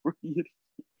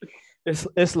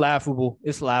 It's laughable.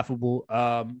 It's laughable.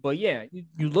 But yeah,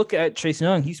 you look at Chase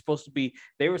Young, he's supposed to be,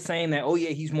 they were saying that, oh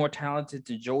yeah, he's more talented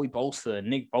than Joey Bosa and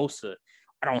Nick Bosa.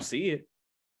 I don't see it.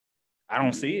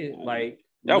 Like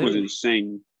that was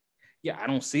insane. Yeah, I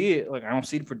don't see it. Like I don't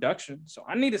see the production. So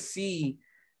I need to see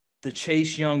the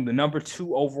Chase Young, the number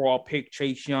 2 overall pick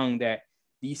Chase Young that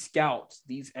these scouts,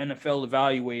 these NFL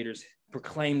evaluators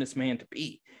proclaim this man to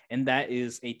be. And that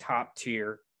is a top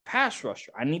tier pass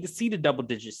rusher. I need to see the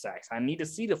double-digit sacks. I need to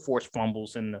see the forced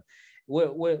fumbles and the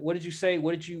what did you say?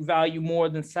 What did you value more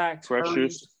than sacks?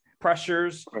 Pressures.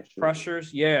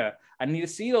 Yeah, I need to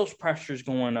see those pressures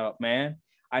going up, man.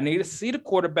 I need to see the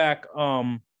quarterback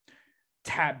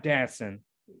tap dancing,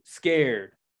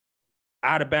 scared,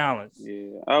 out of balance.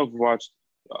 Yeah, I've watched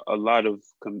a lot of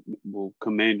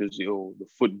Commanders, the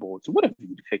football, so whatever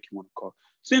the heck you want to call it.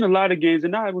 Seen a lot of games,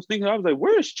 and I was like,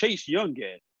 where is Chase Young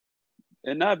at?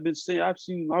 And I've was like,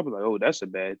 oh, that's a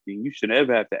bad thing. You should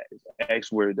never have to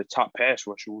ask where the top pass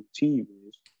rusher on the team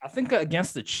is. I think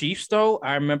against the Chiefs, though,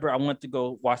 I remember I went to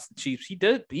go watch the Chiefs. He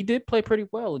did play pretty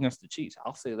well against the Chiefs.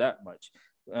 I'll say that much.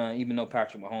 Even though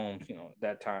Patrick Mahomes, at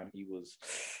that time he was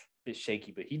a bit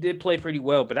shaky, but he did play pretty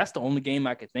well. But that's the only game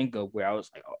I could think of where I was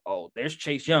like, oh, there's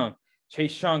Chase Young.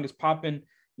 Chase Young is popping.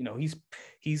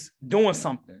 He's doing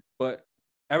something. But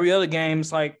every other game,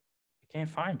 it's like, I can't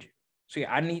find you. So,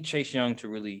 yeah, I need Chase Young to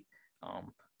really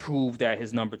prove that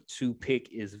his number 2 pick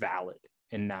is valid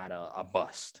and not a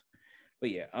bust. But,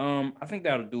 yeah, I think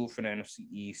that'll do it for the NFC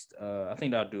East. I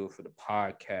think that'll do it for the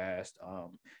podcast.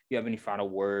 You have any final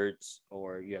words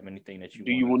or you have anything that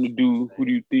you want to do? Who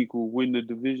do you think will win the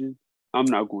division? I'm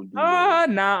not going to do that.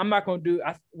 Nah, I'm not going to do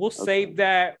it. We'll save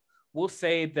that. We'll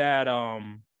save that,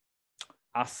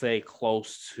 I'll say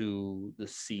close to the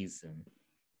season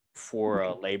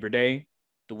for Labor Day.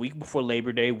 The week before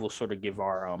Labor Day, we'll sort of give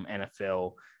our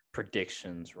NFL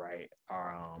predictions, right?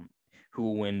 Our who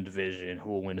will win division, who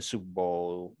will win the Super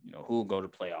Bowl, who will go to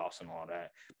playoffs and all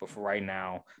that. But for right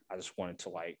now, I just wanted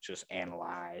to just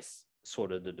analyze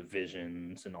sort of the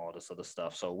divisions and all this other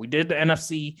stuff. So we did the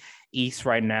NFC East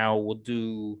right now. We'll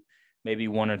do maybe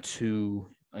 1 or 2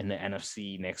 in the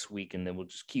NFC next week, and then we'll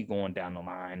just keep going down the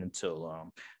line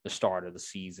until the start of the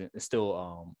season. It's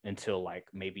still until like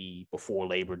maybe before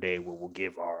Labor Day, where we'll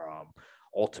give our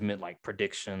ultimate like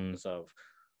predictions of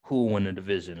who will win the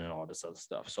division and all this other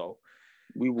stuff. So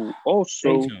we will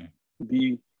also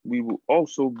be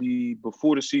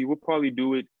before the season. We'll probably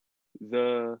do it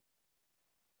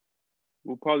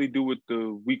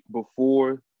the week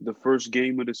before the first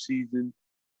game of the season.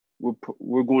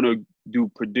 We're going to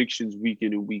do predictions week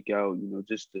in and week out,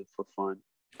 just for fun.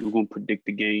 We're going to predict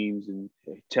the games and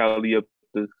tally up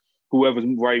whoever's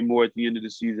right more at the end of the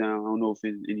season. I don't know if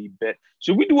there's any bet.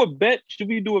 Should we do a bet? Should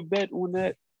we do a bet on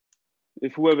that?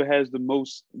 If whoever has the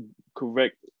most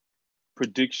correct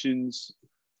predictions,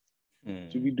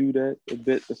 should we do that? A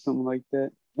bet or something like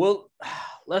that? Well,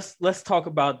 let's talk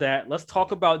about that. Let's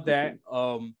talk about that.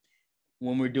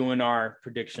 When we're doing our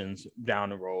predictions down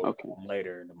the road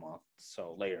later in the month,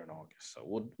 so later in August. So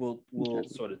we'll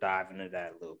sort of dive into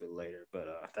that a little bit later. But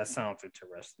that sounds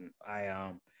interesting.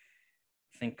 I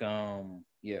think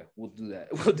we'll do that.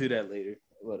 We'll do that later.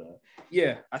 But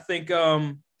I think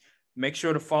make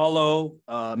sure to follow.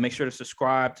 Make sure to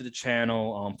subscribe to the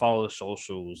channel. Follow the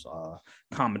socials.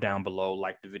 Comment down below.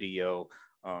 Like the video.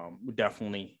 We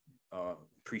definitely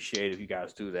appreciate if you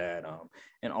guys do that,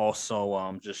 and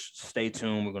also just stay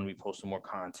tuned. We're going to be posting more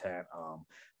content,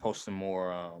 posting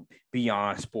more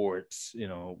beyond sports.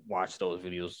 Watch those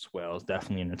videos as well. It's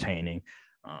definitely entertaining.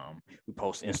 We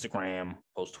post Instagram,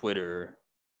 post Twitter,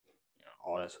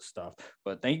 all that sort of stuff.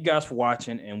 But thank you guys for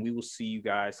watching, and we will see you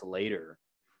guys later.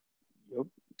 Yep.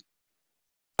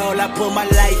 I put my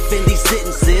life in these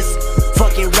sentences.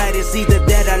 Fucking right, it's either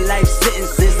that or life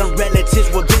sentences. I'm relatives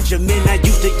with Benjamin. I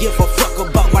used to give a fuck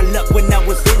about my luck when I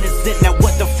was innocent. Now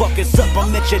what the fuck is up?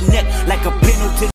 I'm at your neck like a penalty.